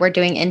that we're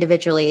doing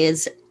individually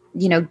is,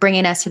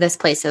 bringing us to this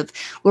place of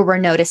where we're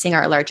noticing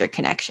our larger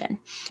connection,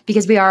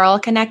 because we are all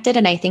connected.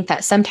 And I think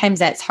that sometimes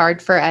that's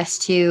hard for us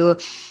to,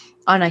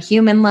 on a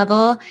human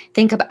level,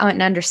 think about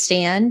and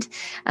understand.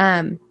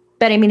 But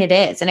I mean, it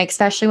is. And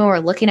especially when we're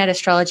looking at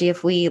astrology,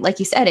 if we, like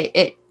you said,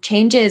 it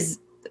changes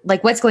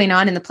like what's going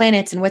on in the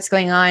planets and what's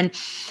going on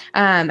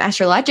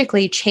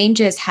astrologically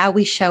changes how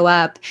we show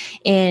up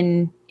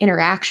in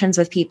interactions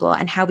with people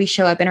and how we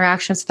show up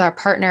interactions with our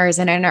partners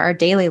and in our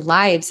daily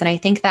lives. And I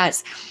think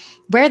that's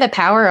where the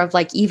power of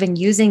like even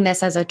using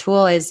this as a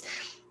tool is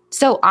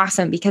so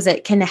awesome, because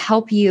it can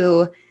help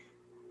you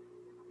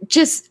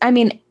just, I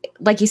mean,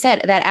 like you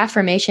said, that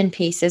affirmation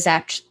piece is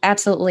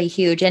absolutely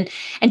huge. And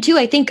two,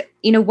 I think,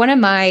 one of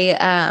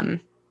my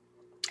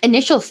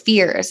initial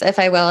fears, if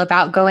I will,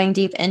 about going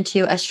deep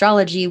into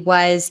astrology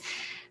was,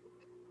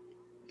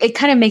 it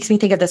kind of makes me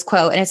think of this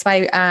quote, and it's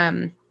by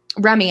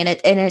Rumi, and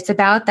it's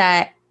about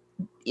that,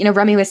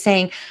 Rumi was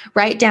saying,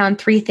 write down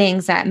 3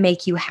 things that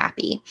make you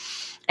happy.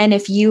 And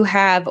if you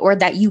have, or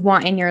that you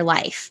want in your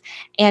life,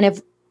 and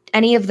if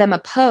any of them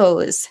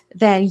oppose,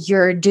 then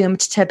you're doomed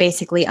to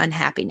basically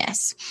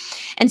unhappiness.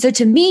 And so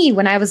to me,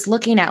 when I was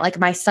looking at like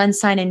my sun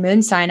sign and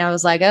moon sign, I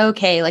was like,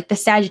 okay, like the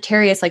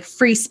Sagittarius, like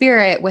free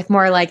spirit, with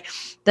more like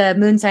the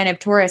moon sign of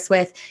Taurus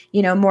with,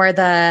 more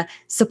the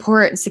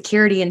support and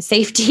security and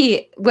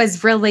safety,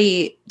 was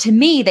really, to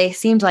me, they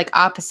seemed like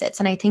opposites.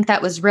 And I think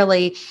that was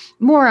really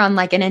more on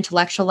like an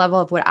intellectual level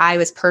of what I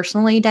was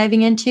personally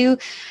diving into.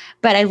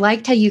 But I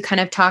liked how you kind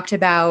of talked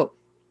about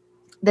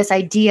this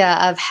idea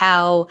of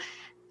how,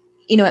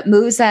 it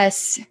moves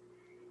us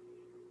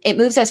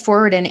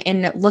forward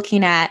in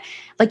looking at,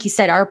 like you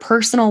said, our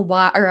personal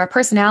why, or our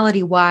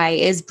personality why,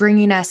 is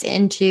always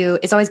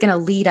going to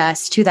lead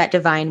us to that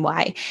divine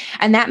why.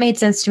 And that made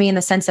sense to me in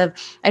the sense of,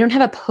 I don't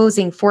have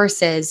opposing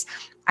forces.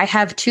 I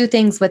have 2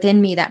 things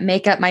within me that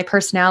make up my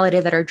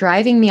personality that are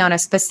driving me on a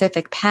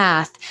specific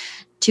path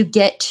to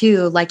get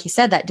to, like you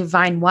said, that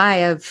divine why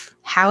of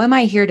how am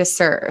I here to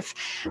serve?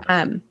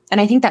 And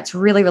I think that's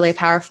really, really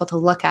powerful to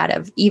look at,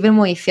 of even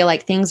when we feel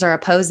like things are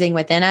opposing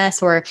within us,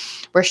 or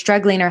we're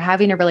struggling or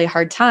having a really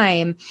hard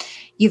time.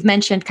 You've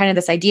mentioned kind of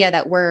this idea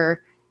that we're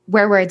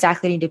where we're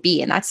exactly need to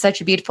be. And that's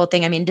such a beautiful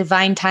thing. I mean,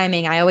 divine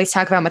timing, I always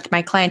talk about with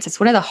my clients, it's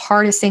one of the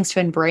hardest things to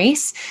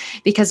embrace,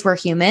 because we're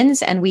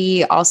humans, and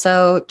we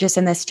also, just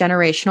in this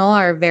generational,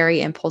 are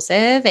very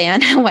impulsive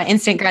and want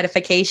instant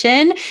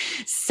gratification.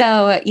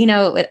 So,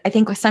 I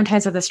think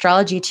sometimes with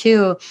astrology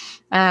too,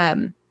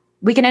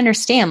 we can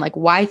understand like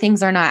why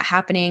things are not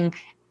happening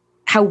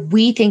how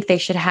we think they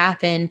should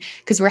happen,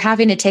 because we're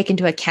having to take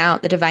into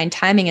account the divine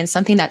timing and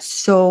something that's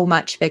so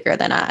much bigger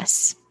than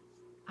us.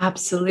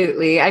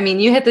 Absolutely. I mean,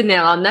 you hit the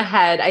nail on the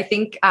head. I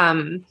think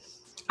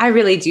I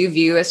really do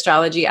view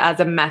astrology as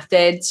a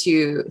method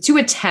to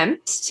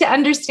attempt to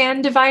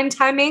understand divine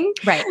timing.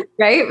 Right.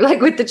 Right.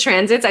 Like with the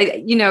transits,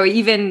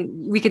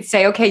 even we could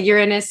say, okay,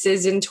 Uranus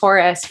is in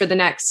Taurus for the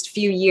next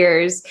few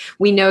years.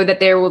 We know that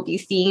there will be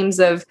themes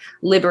of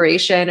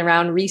liberation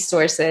around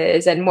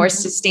resources and more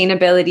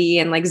sustainability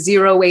and like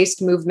zero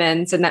waste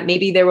movements, and that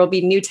maybe there will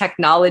be new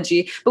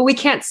technology, but we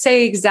can't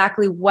say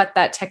exactly what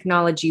that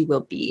technology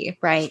will be.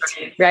 Right.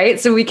 Right.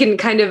 So we can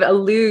kind of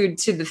allude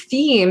to the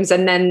themes,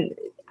 and then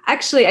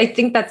actually, I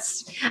think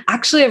that's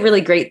actually a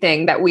really great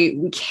thing that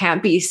we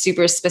can't be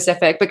super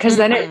specific, because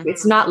then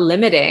it's not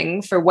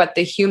limiting for what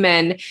the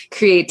human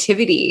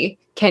creativity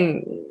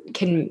can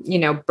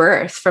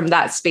birth from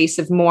that space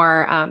of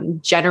more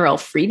general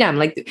freedom.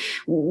 Like,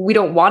 we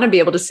don't want to be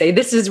able to say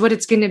this is what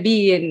it's going to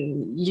be,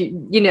 and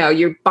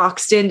you're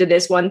boxed into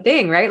this one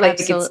thing, right? Like,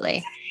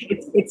 absolutely,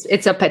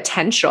 it's a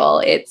potential.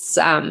 It's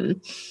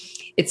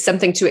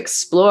something to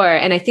explore,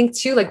 and I think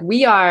too, like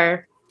we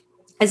are.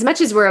 As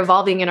much as we're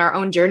evolving in our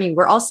own journey,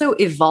 we're also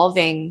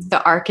evolving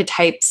the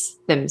archetypes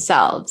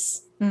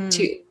themselves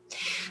too.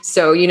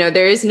 So,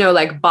 there is no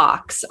like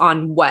box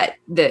on what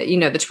the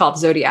 12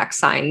 zodiac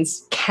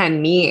signs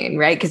can mean,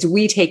 right? Because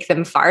we take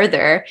them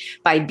farther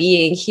by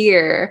being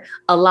here,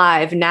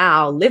 alive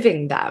now,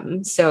 living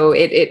them. So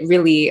it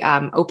really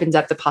opens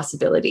up the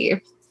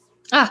possibility.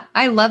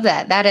 I love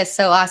that. That is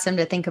so awesome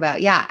to think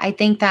about. Yeah, I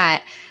think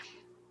that,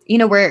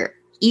 we're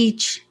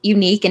each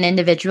unique and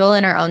individual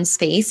in our own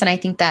space. And I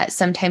think that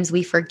sometimes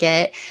we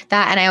forget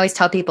that. And I always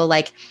tell people,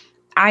 like,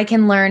 I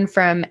can learn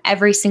from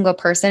every single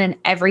person, and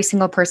every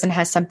single person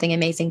has something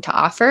amazing to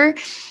offer.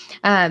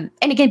 And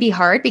it can be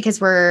hard because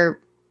we're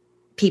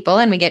people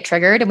and we get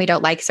triggered, and we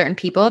don't like certain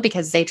people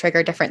because they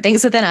trigger different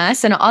things within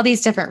us, and all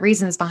these different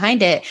reasons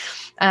behind it.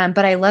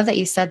 But I love that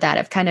you said that,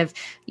 of kind of,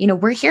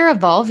 we're here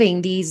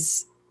evolving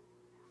these,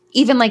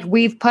 even like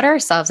we've put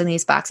ourselves in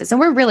these boxes, and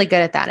we're really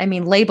good at that. I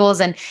mean,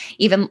 labels, and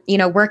even,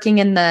 working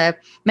in the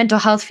mental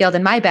health field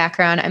in my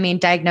background, I mean,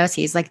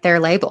 diagnoses, like they're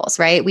labels,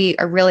 right? We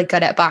are really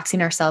good at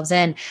boxing ourselves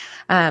in.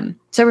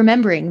 So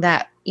remembering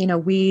that,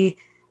 we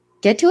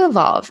get to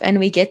evolve, and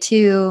we get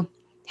to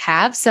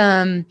have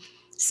some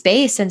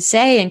space and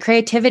say and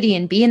creativity,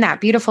 and be in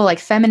that beautiful, like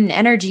feminine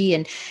energy,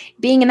 and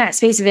being in that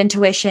space of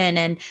intuition,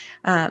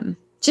 and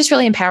just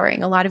really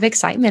empowering, a lot of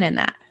excitement in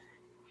that.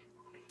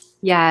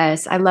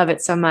 Yes, I love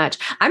it so much.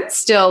 I'm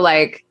still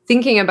like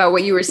thinking about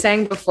what you were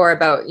saying before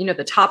about,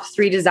 the top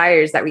 3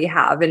 desires that we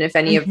have. And if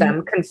any of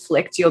them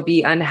conflict, you'll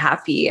be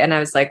unhappy. And I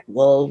was like,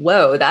 well,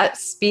 whoa, that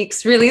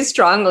speaks really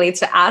strongly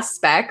to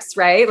aspects,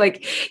 right?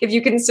 Like if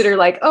you consider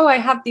like, oh, I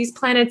have these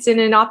planets in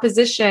an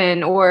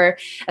opposition or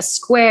a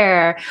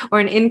square or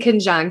an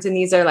inconjunct. And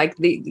these are like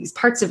these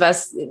parts of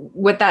us,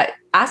 what that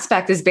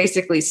aspect is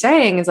basically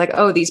saying is like,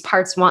 oh, these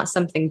parts want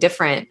something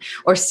different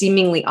or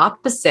seemingly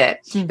opposite.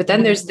 But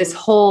then there's this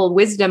whole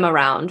wisdom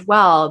around,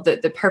 well,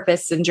 the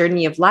purpose and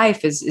journey of life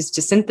is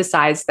to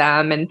synthesize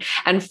them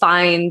and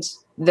find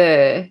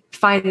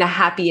find the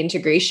happy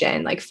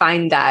integration, like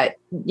find that,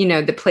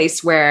 the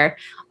place where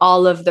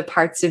all of the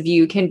parts of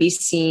you can be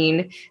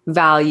seen,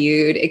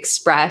 valued,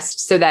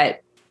 expressed, so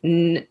that,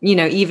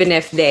 even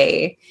if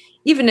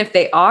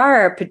they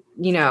are,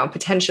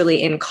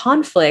 potentially in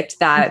conflict,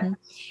 that,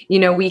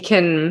 we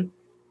can,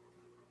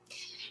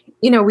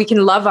 we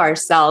can love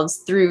ourselves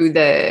through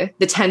the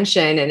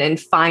tension, and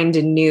find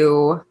a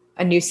new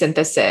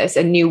synthesis,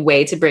 a new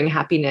way to bring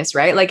happiness,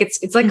 right? Like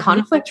it's like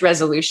conflict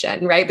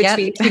resolution, right?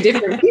 Between two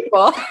different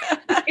people.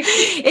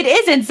 It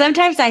is. And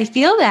sometimes I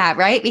feel that,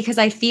 right? Because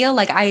I feel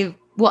like I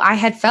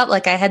had felt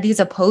like I had these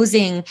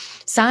opposing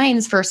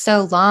signs for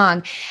so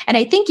long. And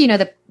I think,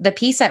 the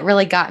piece that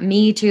really got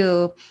me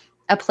to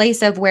a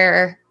place of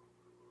where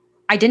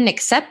I didn't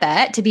accept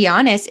that, to be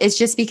honest, is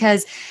just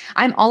because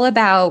I'm all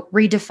about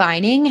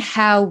redefining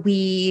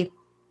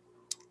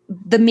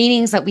the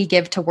meanings that we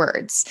give to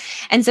words.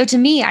 And so to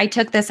me, I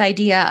took this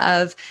idea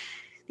of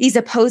these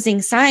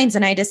opposing signs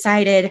and I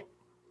decided,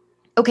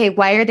 okay,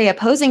 why are they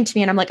opposing to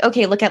me? And I'm like,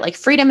 okay, look at like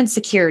freedom and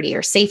security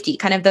or safety.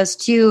 Kind of those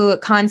two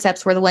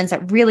concepts were the ones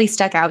that really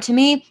stuck out to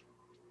me.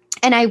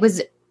 And I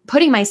was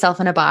putting myself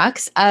in a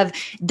box of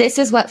this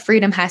is what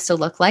freedom has to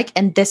look like.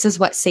 And this is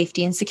what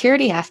safety and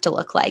security have to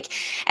look like.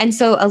 And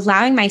so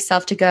allowing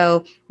myself to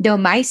go, no,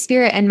 my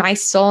spirit and my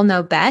soul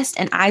know best.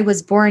 And I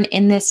was born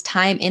in this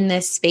time, in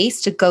this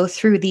space to go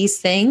through these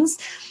things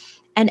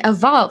and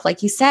evolve,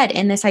 like you said,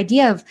 in this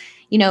idea of,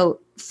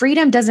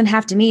 freedom doesn't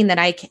have to mean that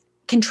I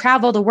can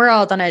travel the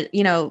world on a,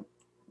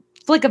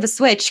 flick of a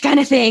switch kind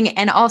of thing.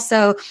 And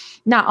also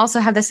not also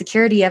have the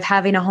security of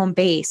having a home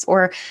base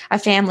or a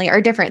family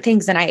or different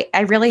things. And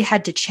I really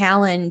had to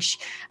challenge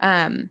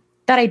that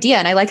idea.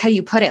 And I like how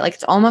you put it, like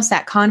it's almost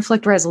that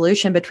conflict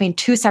resolution between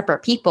two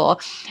separate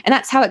people. And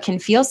that's how it can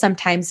feel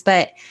sometimes.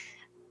 But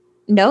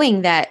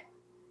knowing that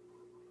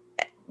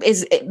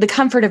is the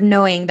comfort of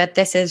knowing that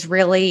this is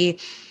really,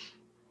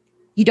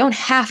 you don't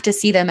have to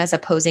see them as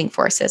opposing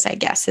forces, I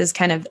guess, is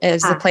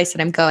the place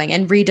that I'm going,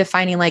 and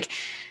redefining like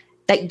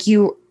that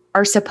you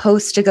are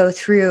supposed to go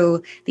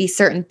through these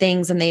certain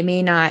things and it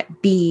may not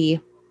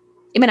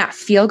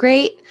feel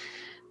great,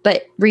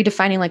 but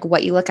redefining like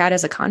what you look at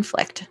as a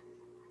conflict.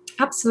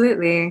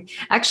 Absolutely.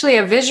 Actually,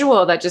 a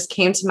visual that just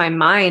came to my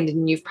mind,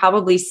 and you've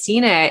probably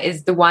seen it,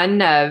 is the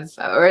one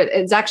or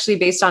it's actually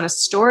based on a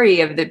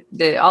story of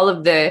all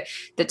of the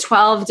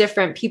 12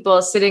 different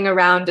people sitting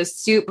around a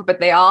soup, but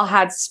they all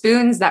had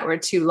spoons that were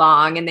too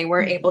long and they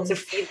weren't able to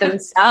feed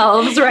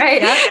themselves,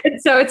 right? Yep.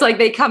 And so it's like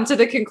they come to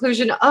the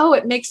conclusion, oh,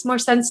 it makes more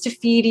sense to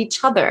feed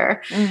each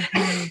other.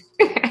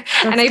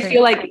 And I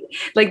feel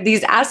like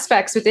these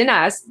aspects within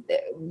us,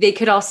 they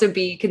could also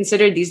be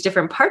considered these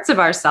different parts of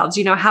ourselves.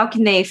 How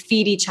can they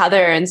feed each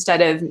other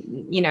instead of,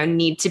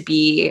 need to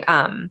be,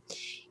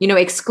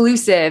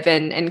 exclusive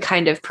and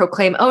kind of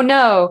proclaim, oh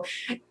no,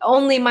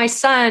 only my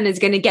son is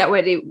going to get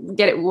what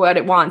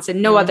it wants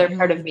and no other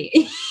part of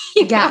me.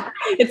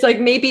 It's like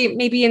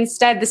maybe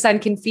instead the son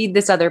can feed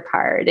this other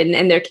part,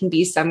 and there can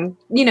be some,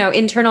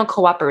 internal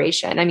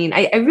cooperation. I mean,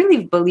 I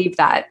really believe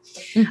that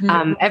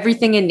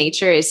everything in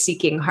nature is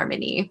seeking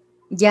harmony.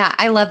 Yeah,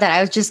 I love that.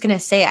 I was just going to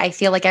say, I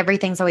feel like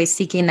everything's always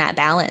seeking that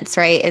balance,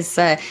 right?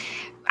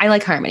 I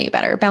like harmony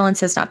better.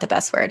 Balance is not the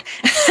best word.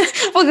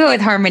 We'll go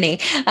with harmony.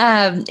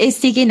 Is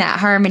seeking that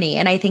harmony.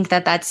 And I think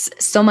that that's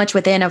so much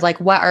within of like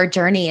what our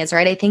journey is,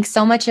 right? I think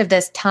so much of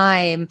this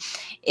time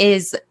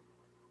is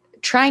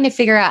trying to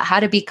figure out how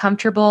to be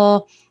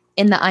comfortable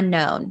in the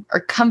unknown or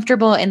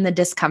comfortable in the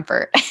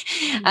discomfort.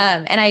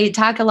 And I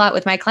talk a lot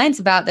with my clients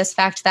about this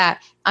fact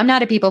that I'm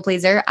not a people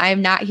pleaser.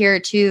 I'm not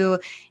here to,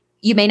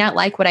 you may not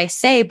like what I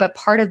say, but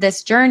part of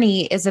this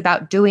journey is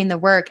about doing the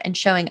work and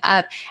showing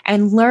up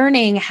and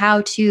learning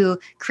how to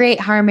create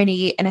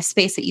harmony in a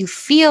space that you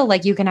feel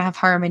like you can have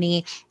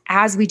harmony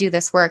as we do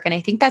this work. And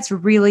I think that's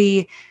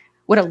really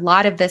what a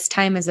lot of this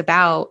time is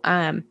about.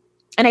 And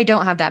I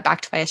don't have that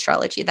backed by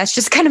astrology. That's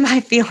just kind of my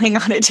feeling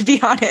on it, to be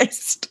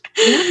honest.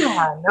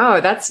 Yeah, no,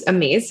 that's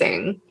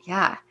amazing.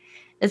 Yeah,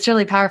 it's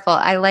really powerful.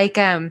 I like,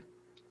 and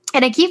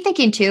I keep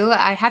thinking too,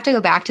 I have to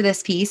go back to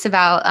this piece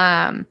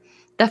about,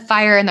 the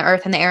fire and the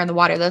earth and the air and the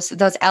water,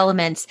 those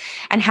elements,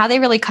 and how they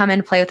really come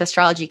into play with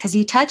astrology. Because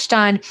you touched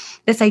on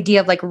this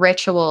idea of like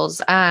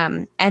rituals,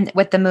 and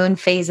with the moon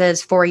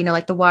phases for,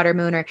 like the water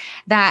moon or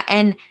that.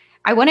 And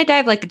I want to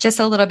dive like just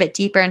a little bit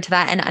deeper into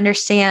that and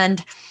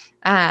understand,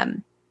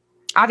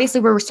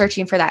 obviously we're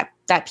searching for that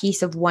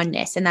piece of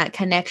oneness and that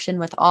connection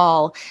with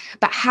all,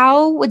 but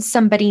how would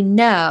somebody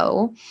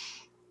know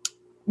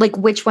like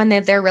which one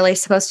that they're really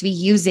supposed to be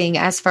using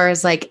as far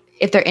as like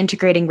if they're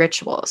integrating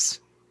rituals?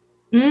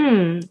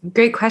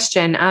 Great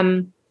question.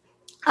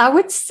 I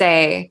would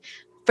say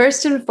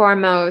first and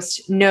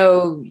foremost,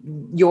 know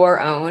your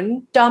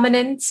own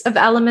dominance of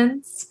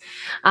elements.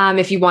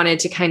 If you wanted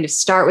to kind of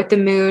start with the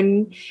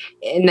moon,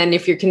 and then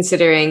if you're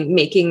considering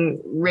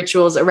making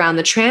rituals around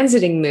the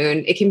transiting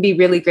moon, it can be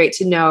really great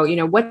to know,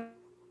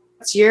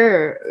 what's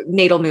your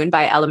natal moon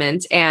by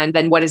element, and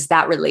then what is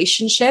that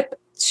relationship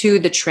to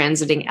the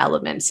transiting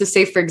elements. So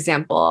say, for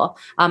example,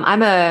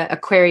 I'm a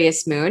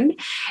Aquarius moon,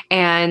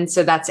 and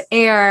so that's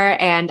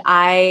air, and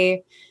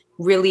I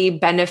really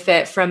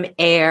benefit from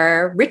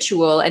air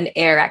ritual and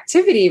air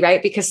activity,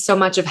 right? Because so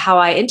much of how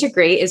I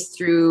integrate is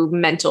through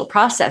mental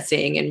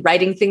processing and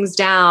writing things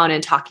down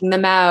and talking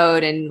them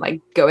out and like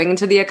going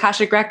into the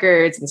Akashic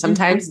records and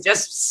sometimes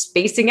just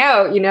spacing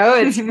out,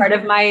 it's part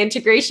of my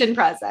integration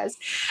process.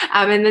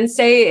 And then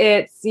say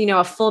it's,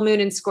 a full moon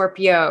in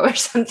Scorpio or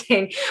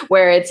something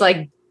where it's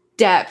like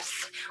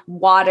depth,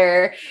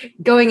 water,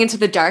 going into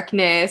the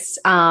darkness,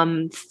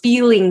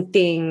 feeling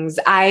things.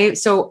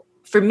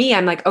 For me,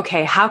 I'm like,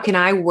 okay, how can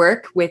I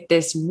work with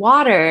this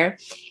water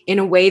in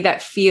a way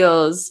that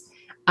feels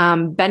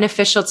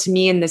beneficial to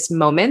me in this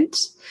moment?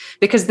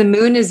 Because the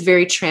moon is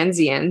very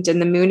transient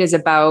and the moon is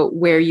about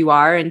where you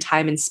are in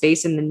time and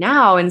space in the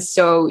now. And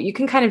so you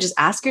can kind of just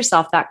ask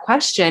yourself that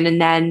question.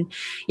 And then,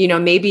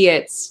 maybe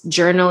it's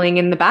journaling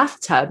in the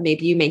bathtub.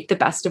 Maybe you make the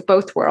best of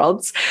both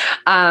worlds.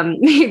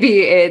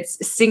 Maybe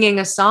it's singing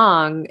a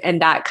song,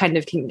 and that kind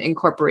of can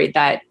incorporate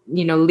that,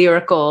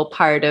 lyrical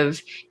part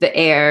of the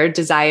air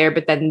desire,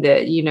 but then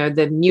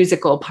the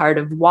musical part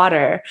of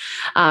water.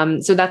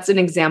 So that's an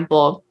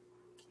example.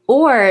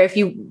 Or if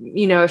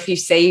you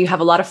say you have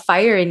a lot of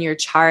fire in your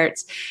chart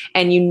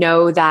and you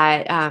know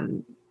that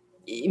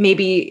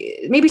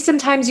maybe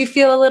sometimes you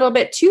feel a little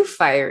bit too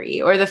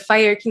fiery, or the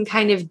fire can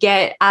kind of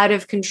get out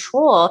of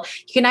control,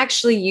 you can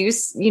actually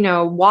use,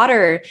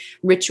 water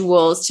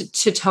rituals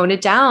to tone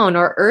it down,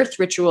 or earth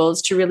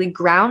rituals to really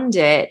ground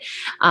it.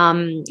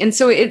 And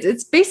so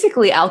it's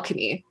basically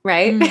alchemy,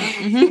 right?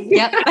 Mm-hmm.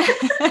 Yep.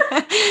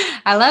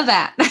 I love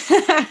that.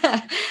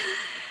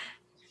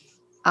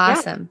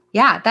 Awesome.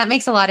 Yeah, that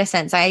makes a lot of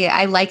sense.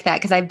 I like that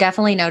because I've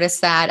definitely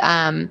noticed that,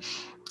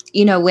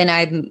 when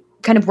I'm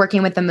kind of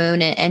working with the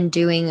moon and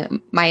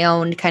doing my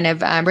own kind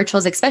of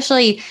rituals,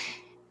 especially,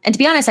 and to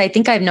be honest, I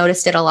think I've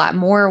noticed it a lot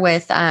more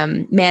with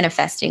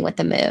manifesting with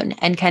the moon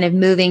and kind of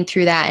moving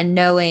through that and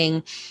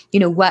knowing,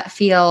 what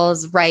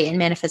feels right in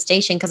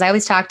manifestation. Because I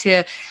always talk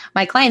to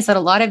my clients that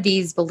a lot of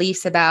these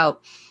beliefs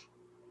about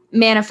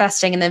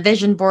manifesting and the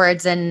vision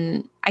boards,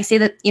 and I say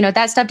that,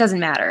 that stuff doesn't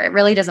matter. It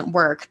really doesn't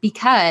work,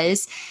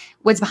 because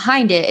what's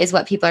behind it is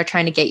what people are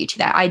trying to get you to.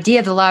 That idea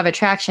of the law of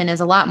attraction is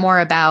a lot more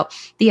about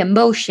the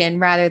emotion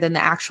rather than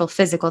the actual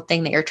physical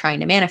thing that you're trying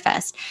to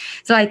manifest.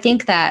 So I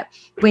think that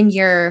when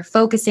you're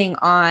focusing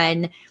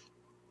on,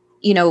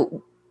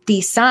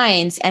 these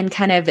signs and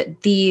kind of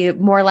the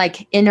more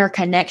like inner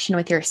connection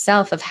with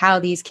yourself of how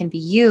these can be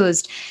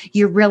used,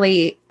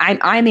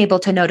 I'm able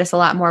to notice a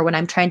lot more when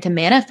I'm trying to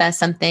manifest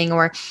something,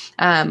 or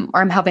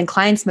I'm helping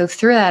clients move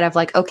through that of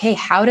like, okay,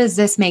 how does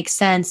this make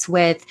sense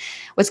with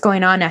what's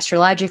going on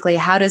astrologically?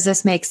 How does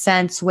this make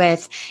sense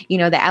with,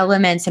 the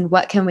elements, and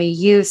what can we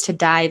use to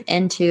dive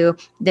into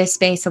this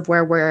space of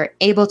where we're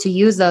able to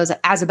use those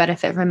as a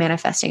benefit for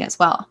manifesting as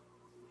well?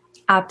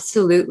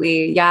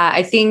 Absolutely. Yeah.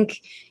 I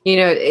think,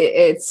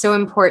 it's so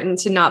important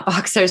to not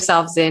box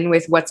ourselves in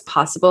with what's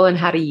possible and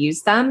how to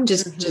use them.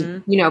 Just,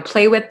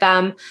 play with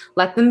them,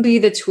 let them be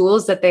the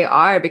tools that they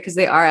are, because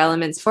they are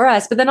elements for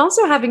us. But then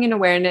also having an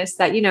awareness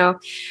that,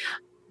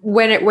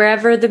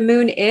 wherever the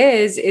moon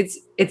is,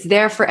 it's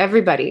there for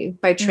everybody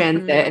by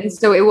transit. And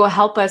so it will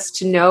help us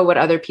to know what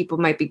other people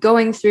might be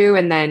going through.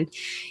 And then,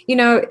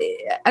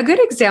 a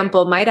good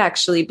example might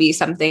actually be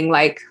something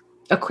like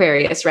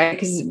Aquarius, right?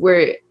 Because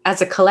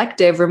as a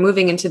collective, we're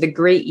moving into the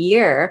great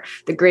year,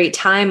 the great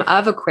time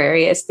of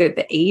Aquarius,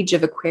 the age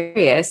of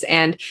Aquarius.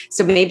 And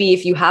so maybe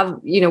if you have,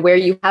 where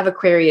you have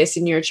Aquarius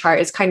in your chart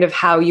is kind of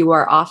how you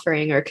are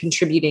offering or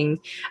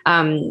contributing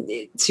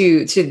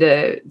to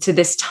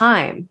this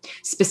time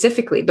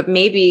specifically. But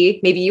maybe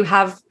you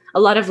have a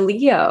lot of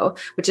Leo,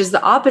 which is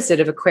the opposite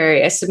of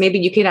Aquarius. So maybe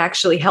you can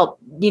actually help,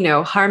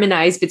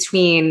 harmonize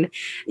between,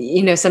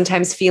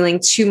 sometimes feeling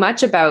too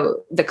much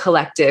about the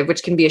collective,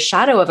 which can be a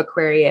shadow of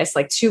Aquarius,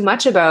 like too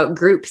much about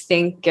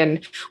groupthink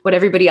and what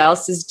everybody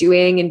else is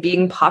doing and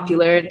being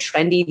popular and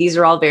trendy. These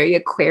are all very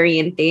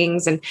Aquarian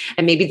things. And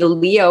maybe the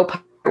Leo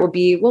will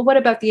be, well, what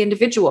about the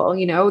individual?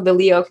 The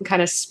Leo can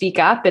kind of speak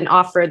up and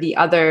offer the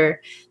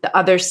other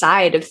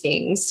side of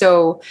things.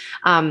 So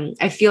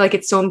I feel like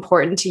it's so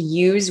important to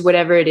use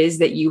whatever it is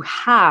that you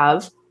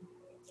have,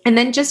 and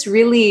then just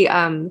really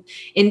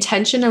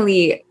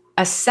intentionally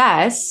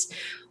assess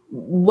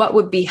what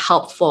would be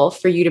helpful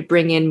for you to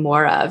bring in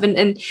more of.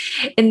 And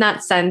in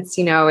that sense,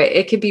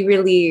 it could be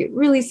really,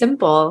 really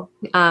simple.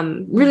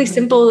 Really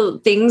simple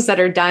things that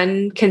are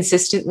done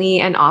consistently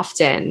and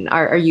often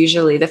are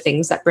usually the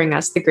things that bring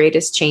us the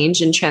greatest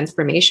change and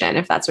transformation,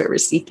 if that's what we're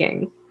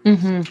seeking.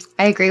 I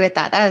agree with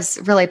that. That is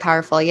really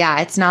powerful. Yeah.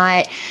 It's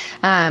not,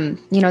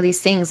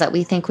 these things that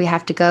we think we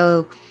have to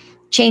go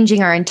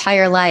changing our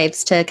entire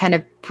lives to kind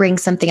of bring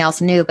something else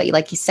new. But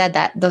like you said,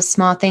 that those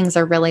small things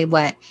are really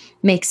what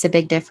makes a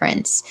big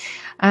difference.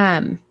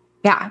 Yeah,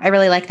 I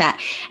really like that.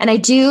 And I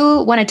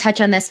do want to touch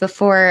on this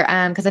before,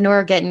 because I know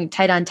we're getting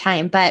tight on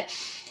time, but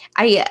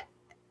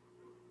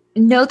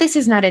no, this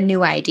is not a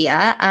new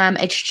idea.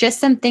 It's just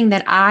something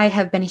that I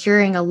have been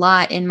hearing a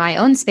lot in my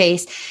own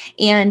space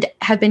and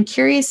have been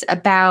curious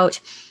about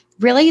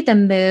really the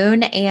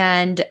moon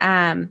and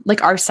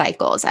like our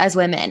cycles as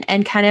women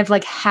and kind of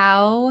like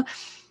how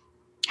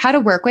to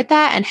work with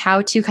that and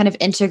how to kind of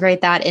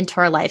integrate that into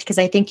our life. Because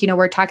I think,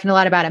 we're talking a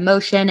lot about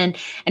emotion and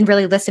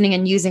really listening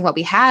and using what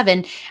we have.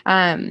 And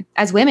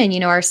as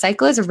women, our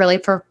cycle is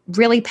a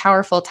really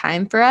powerful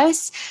time for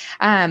us.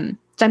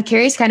 So I'm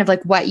curious kind of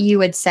like what you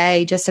would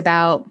say just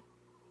about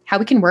how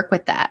we can work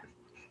with that.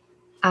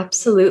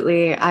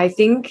 Absolutely. I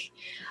think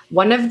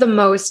one of the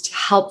most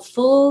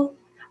helpful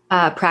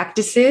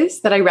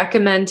practices that I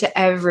recommend to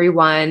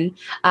everyone,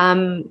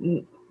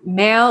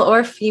 male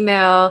or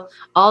female,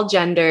 all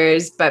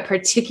genders, but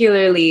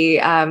particularly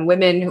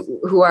women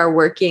who are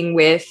working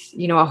with,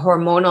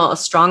 a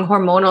strong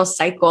hormonal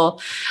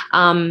cycle,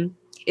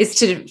 is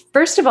to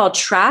first of all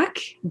track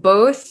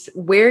both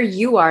where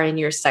you are in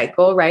your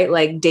cycle, right?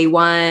 Like day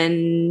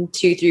 1,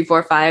 2, 3,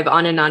 4, 5,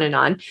 on and on and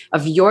on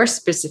of your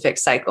specific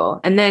cycle.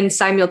 And then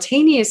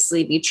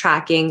simultaneously be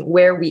tracking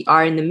where we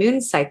are in the moon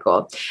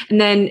cycle.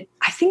 And then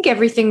I think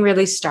everything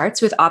really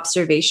starts with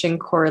observation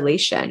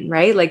correlation,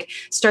 right? Like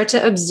start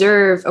to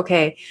observe,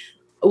 okay,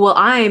 well,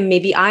 I'm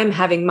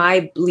having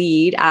my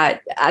bleed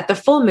at the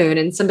full moon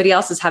and somebody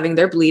else is having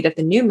their bleed at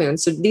the new moon.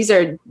 So these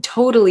are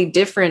totally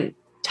different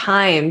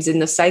times in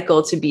the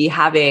cycle to be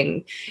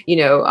having,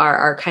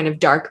 our kind of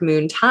dark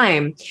moon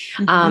time.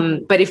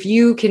 Mm-hmm. But if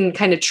you can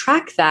kind of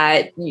track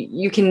that,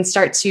 you can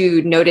start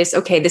to notice,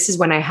 okay, this is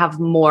when I have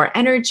more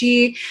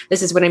energy.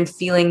 This is when I'm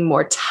feeling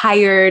more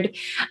tired.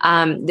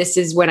 This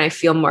is when I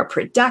feel more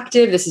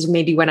productive. This is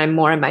maybe when I'm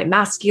more in my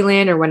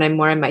masculine or when I'm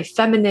more in my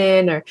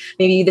feminine, or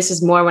maybe this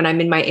is more when I'm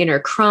in my inner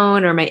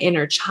crone or my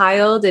inner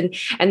child. And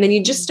then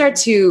you just start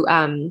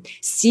to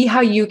see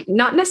how you,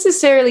 not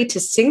necessarily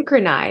to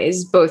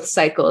synchronize both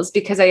cycles,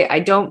 because I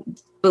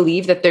don't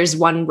believe that there's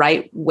one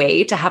right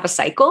way to have a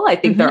cycle. I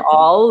think they're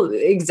all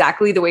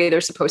exactly the way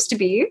they're supposed to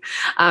be.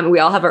 We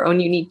all have our own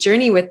unique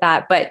journey with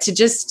that, but to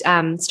just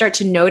start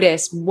to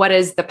notice what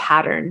is the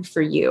pattern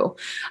for you.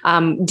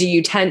 When do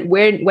you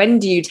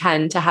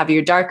tend to have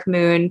your dark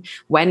moon?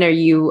 When are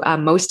you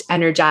most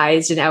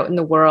energized and out in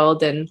the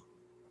world? And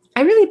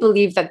I really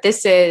believe that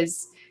this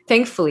is,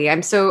 thankfully,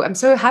 I'm so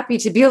happy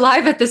to be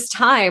alive at this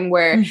time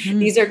where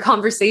these are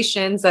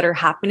conversations that are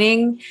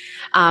happening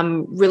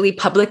really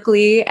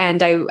publicly.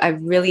 And I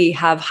really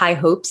have high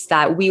hopes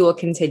that we will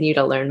continue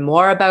to learn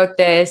more about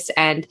this.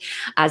 And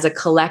as a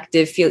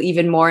collective, feel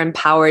even more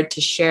empowered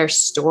to share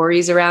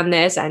stories around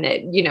this. And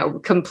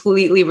it,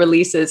 completely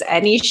releases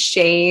any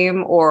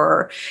shame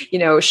or,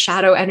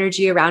 shadow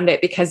energy around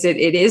it, because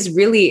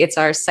it's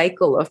our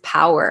cycle of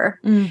power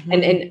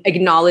and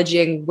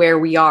acknowledging where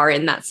we are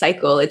in that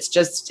cycle. It's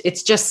just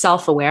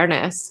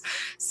self-awareness.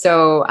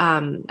 So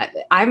I'm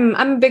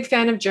a big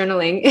fan of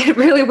journaling. It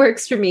really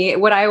works for me.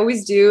 What I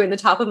always do in the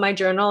top of my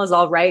journal is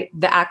I'll write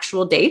the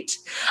actual date.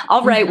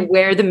 I'll write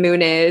where the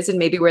moon is and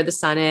maybe where the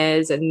sun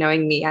is. And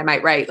knowing me, I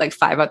might write like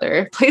 5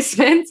 other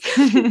placements,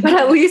 but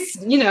at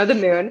least, the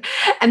moon.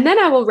 And then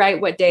I will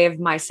write what day of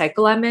my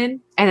cycle I'm in.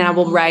 And I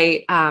will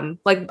write,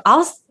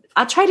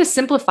 I'll try to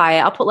simplify it.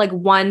 I'll put like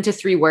 1 to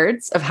 3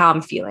 words of how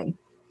I'm feeling.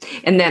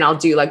 And then I'll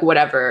do like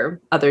whatever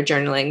other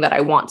journaling that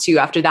I want to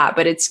after that.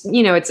 But it's,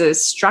 it's a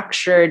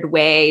structured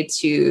way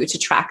to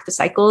track the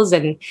cycles.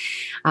 And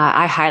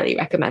I highly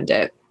recommend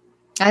it.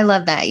 I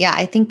love that. Yeah.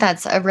 I think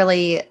that's a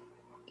really,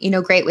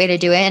 great way to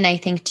do it. And I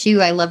think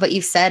too, I love what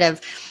you said of,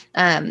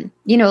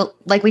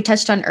 like we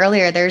touched on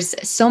earlier, there's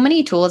so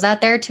many tools out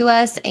there to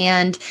us,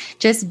 and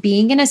just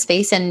being in a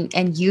space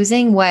and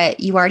using what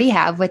you already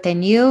have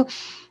within you.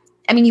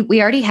 I mean,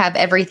 we already have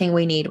everything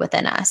we need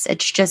within us.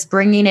 It's just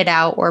bringing it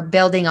out or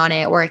building on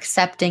it or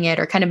accepting it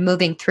or kind of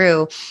moving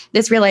through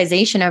this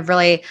realization of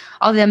really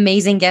all the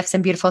amazing gifts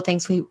and beautiful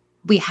things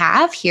we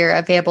have here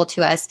available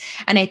to us.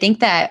 And I think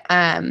that,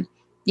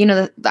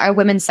 our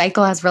women's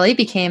cycle has really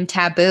become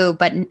taboo,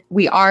 but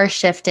we are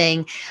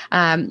shifting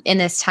in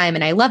this time.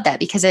 And I love that,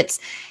 because it's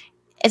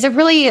a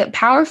really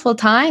powerful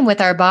time with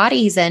our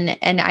bodies. And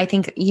I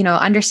think,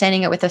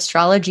 understanding it with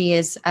astrology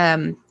is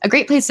a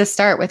great place to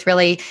start with,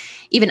 really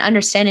even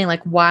understanding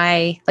like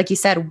why, like you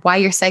said, why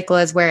your cycle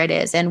is where it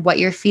is and what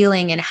you're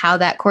feeling and how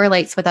that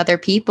correlates with other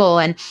people.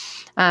 And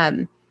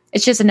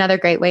it's just another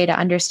great way to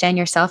understand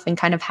yourself and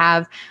kind of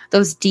have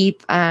those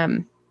deep,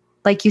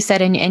 like you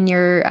said in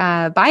your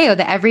bio,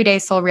 the everyday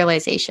soul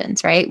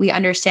realizations, right? We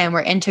understand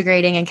we're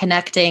integrating and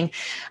connecting,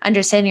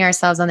 understanding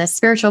ourselves on this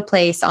spiritual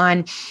place,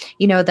 on,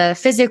 the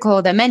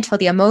physical, the mental,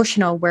 the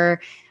emotional,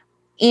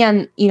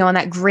 on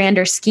that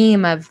grander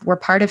scheme of we're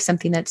part of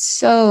something that's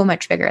so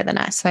much bigger than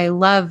us. So I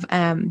love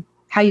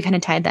how you kind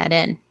of tied that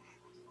in.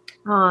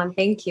 Oh,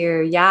 thank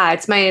you. Yeah,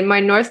 it's my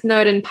North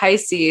Node in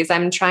Pisces.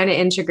 I'm trying to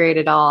integrate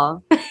it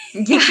all.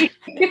 Yeah,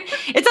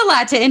 it's a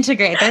lot to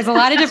integrate. There's a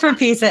lot of different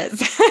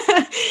pieces.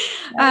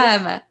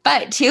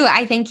 But too,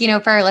 I think,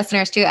 for our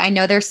listeners too, I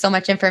know there's so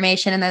much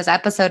information in this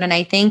episode. And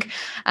I think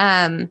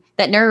that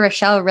Nura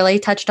Rachelle really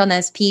touched on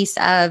this piece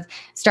of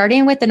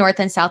starting with the North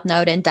and South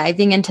Node and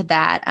diving into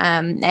that.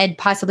 And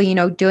possibly,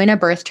 doing a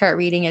birth chart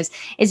reading is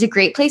a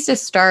great place to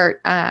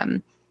start,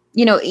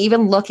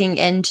 even looking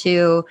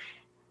into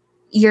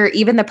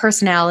even the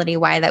personality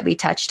why that we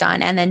touched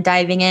on, and then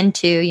diving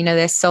into,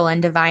 this soul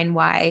and divine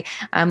why,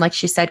 like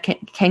she said,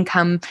 can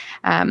come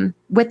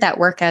with that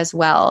work as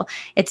well.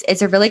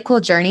 It's a really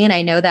cool journey. And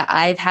I know that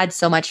I've had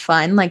so much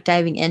fun, like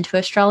diving into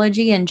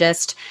astrology and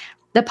just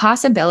the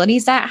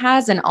possibilities that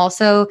has. And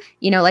also,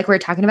 like we were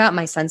talking about,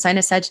 my sun sign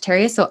is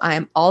Sagittarius. So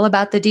I'm all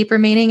about the deeper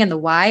meaning and the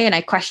why, and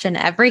I question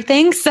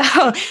everything. So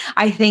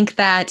I think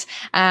that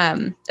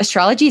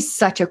astrology is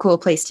such a cool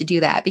place to do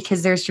that,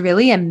 because there's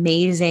really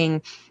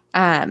amazing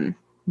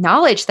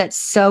knowledge that's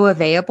so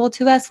available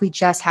to us. We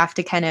just have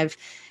to kind of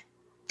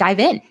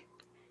dive in.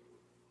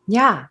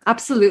 Yeah,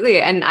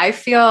 absolutely. And I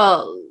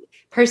feel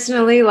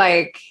personally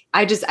like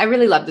I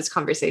really love this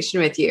conversation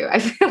with you. I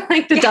feel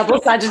like the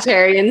double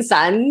Sagittarian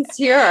suns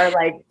here are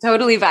like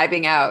totally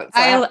vibing out.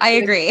 So I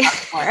agree.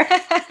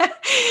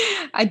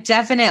 I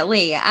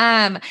definitely.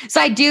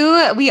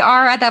 So we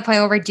are at that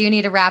point where we do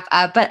need to wrap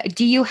up, but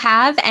do you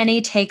have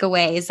any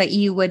takeaways that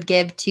you would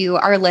give to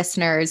our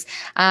listeners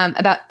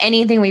about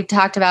anything we've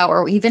talked about,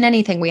 or even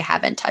anything we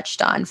haven't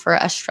touched on for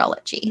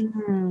astrology?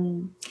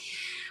 Mm-hmm.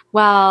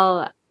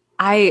 Well,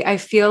 I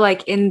feel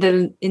like in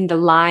the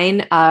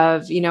line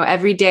of,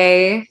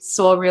 everyday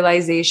soul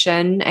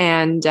realization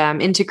and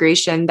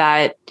integration,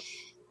 that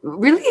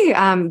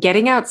really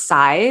getting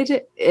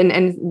outside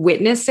and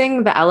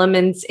witnessing the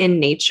elements in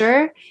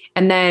nature,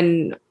 and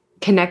then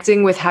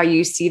connecting with how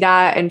you see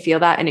that and feel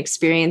that and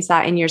experience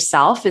that in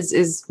yourself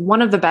is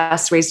one of the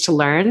best ways to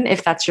learn,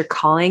 if that's your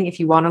calling, if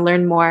you want to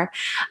learn more.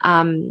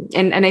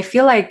 And I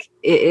feel like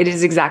it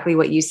is exactly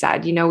what you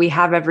said. We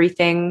have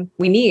everything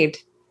we need.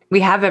 We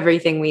have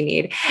everything we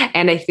need.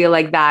 And I feel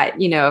like that,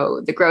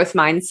 the growth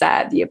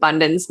mindset, the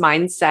abundance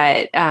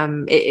mindset,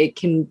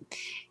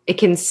 it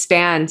can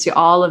span to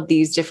all of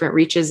these different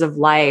reaches of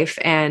life.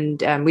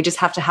 And we just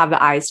have to have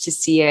the eyes to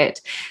see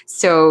it.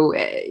 So,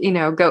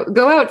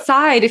 go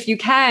outside if you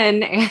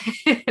can,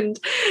 and,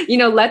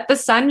 let the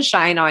sun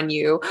shine on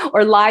you,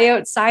 or lie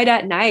outside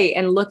at night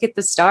and look at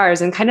the stars,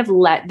 and kind of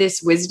let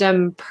this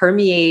wisdom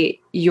permeate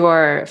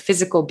your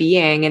physical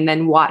being, and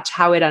then watch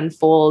how it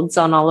unfolds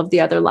on all of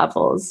the other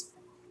levels.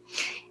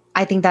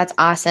 I think that's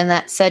awesome.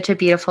 That's such a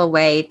beautiful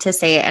way to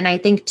say it. And I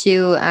think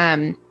too,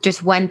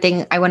 just one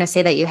thing I want to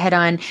say that you hit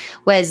on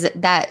was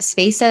that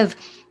space of,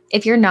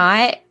 if you're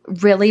not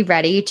really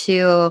ready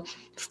to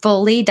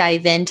fully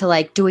dive into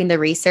like doing the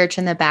research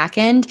in the back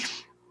end,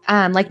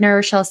 like Nura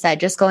Rachelle said,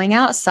 just going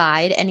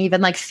outside and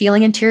even like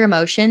feeling into your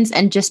emotions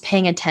and just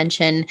paying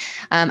attention,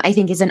 I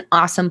think is an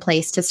awesome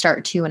place to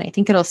start too. And I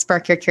think it'll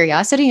spark your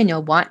curiosity and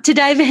you'll want to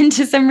dive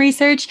into some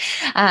research.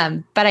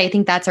 But I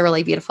think that's a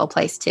really beautiful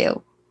place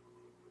too.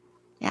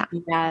 Yeah.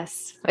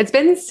 Yes. It's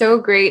been so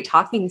great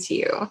talking to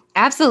you.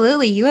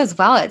 Absolutely. You as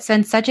well. It's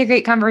been such a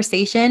great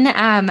conversation.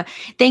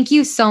 Thank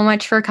you so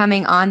much for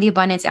coming on the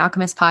Abundance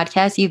Alchemist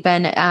podcast. You've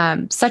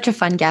been such a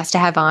fun guest to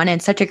have on,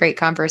 and such a great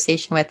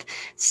conversation with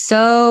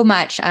so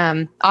much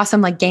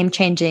awesome, like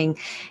game-changing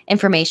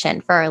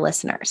information for our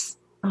listeners.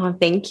 Oh,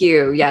 thank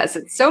you. Yes.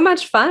 It's so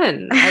much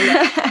fun.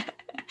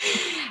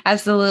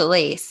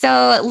 Absolutely.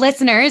 So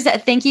listeners,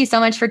 thank you so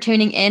much for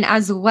tuning in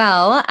as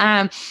well.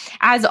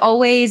 As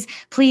always,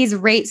 please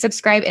rate,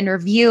 subscribe, and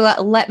review.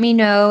 Let me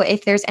know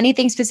if there's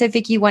anything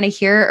specific you want to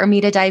hear or me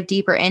to dive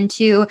deeper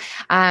into,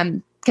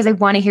 because I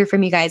want to hear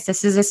from you guys.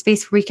 This is a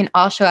space where we can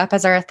all show up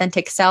as our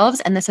authentic selves,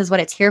 and this is what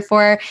it's here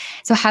for.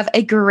 So have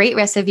a great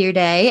rest of your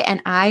day,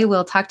 and I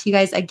will talk to you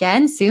guys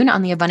again soon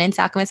on the Abundance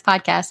Alchemist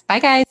podcast. Bye,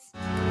 guys.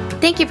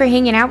 Thank you for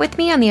hanging out with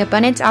me on the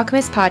Abundance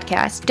Alchemist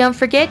podcast. Don't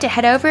forget to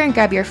head over and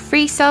grab your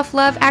free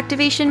self-love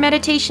activation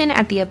meditation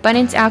at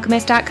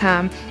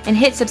theabundancealchemist.com and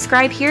hit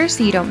subscribe here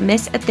so you don't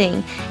miss a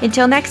thing.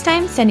 Until next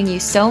time, sending you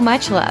so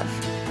much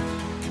love.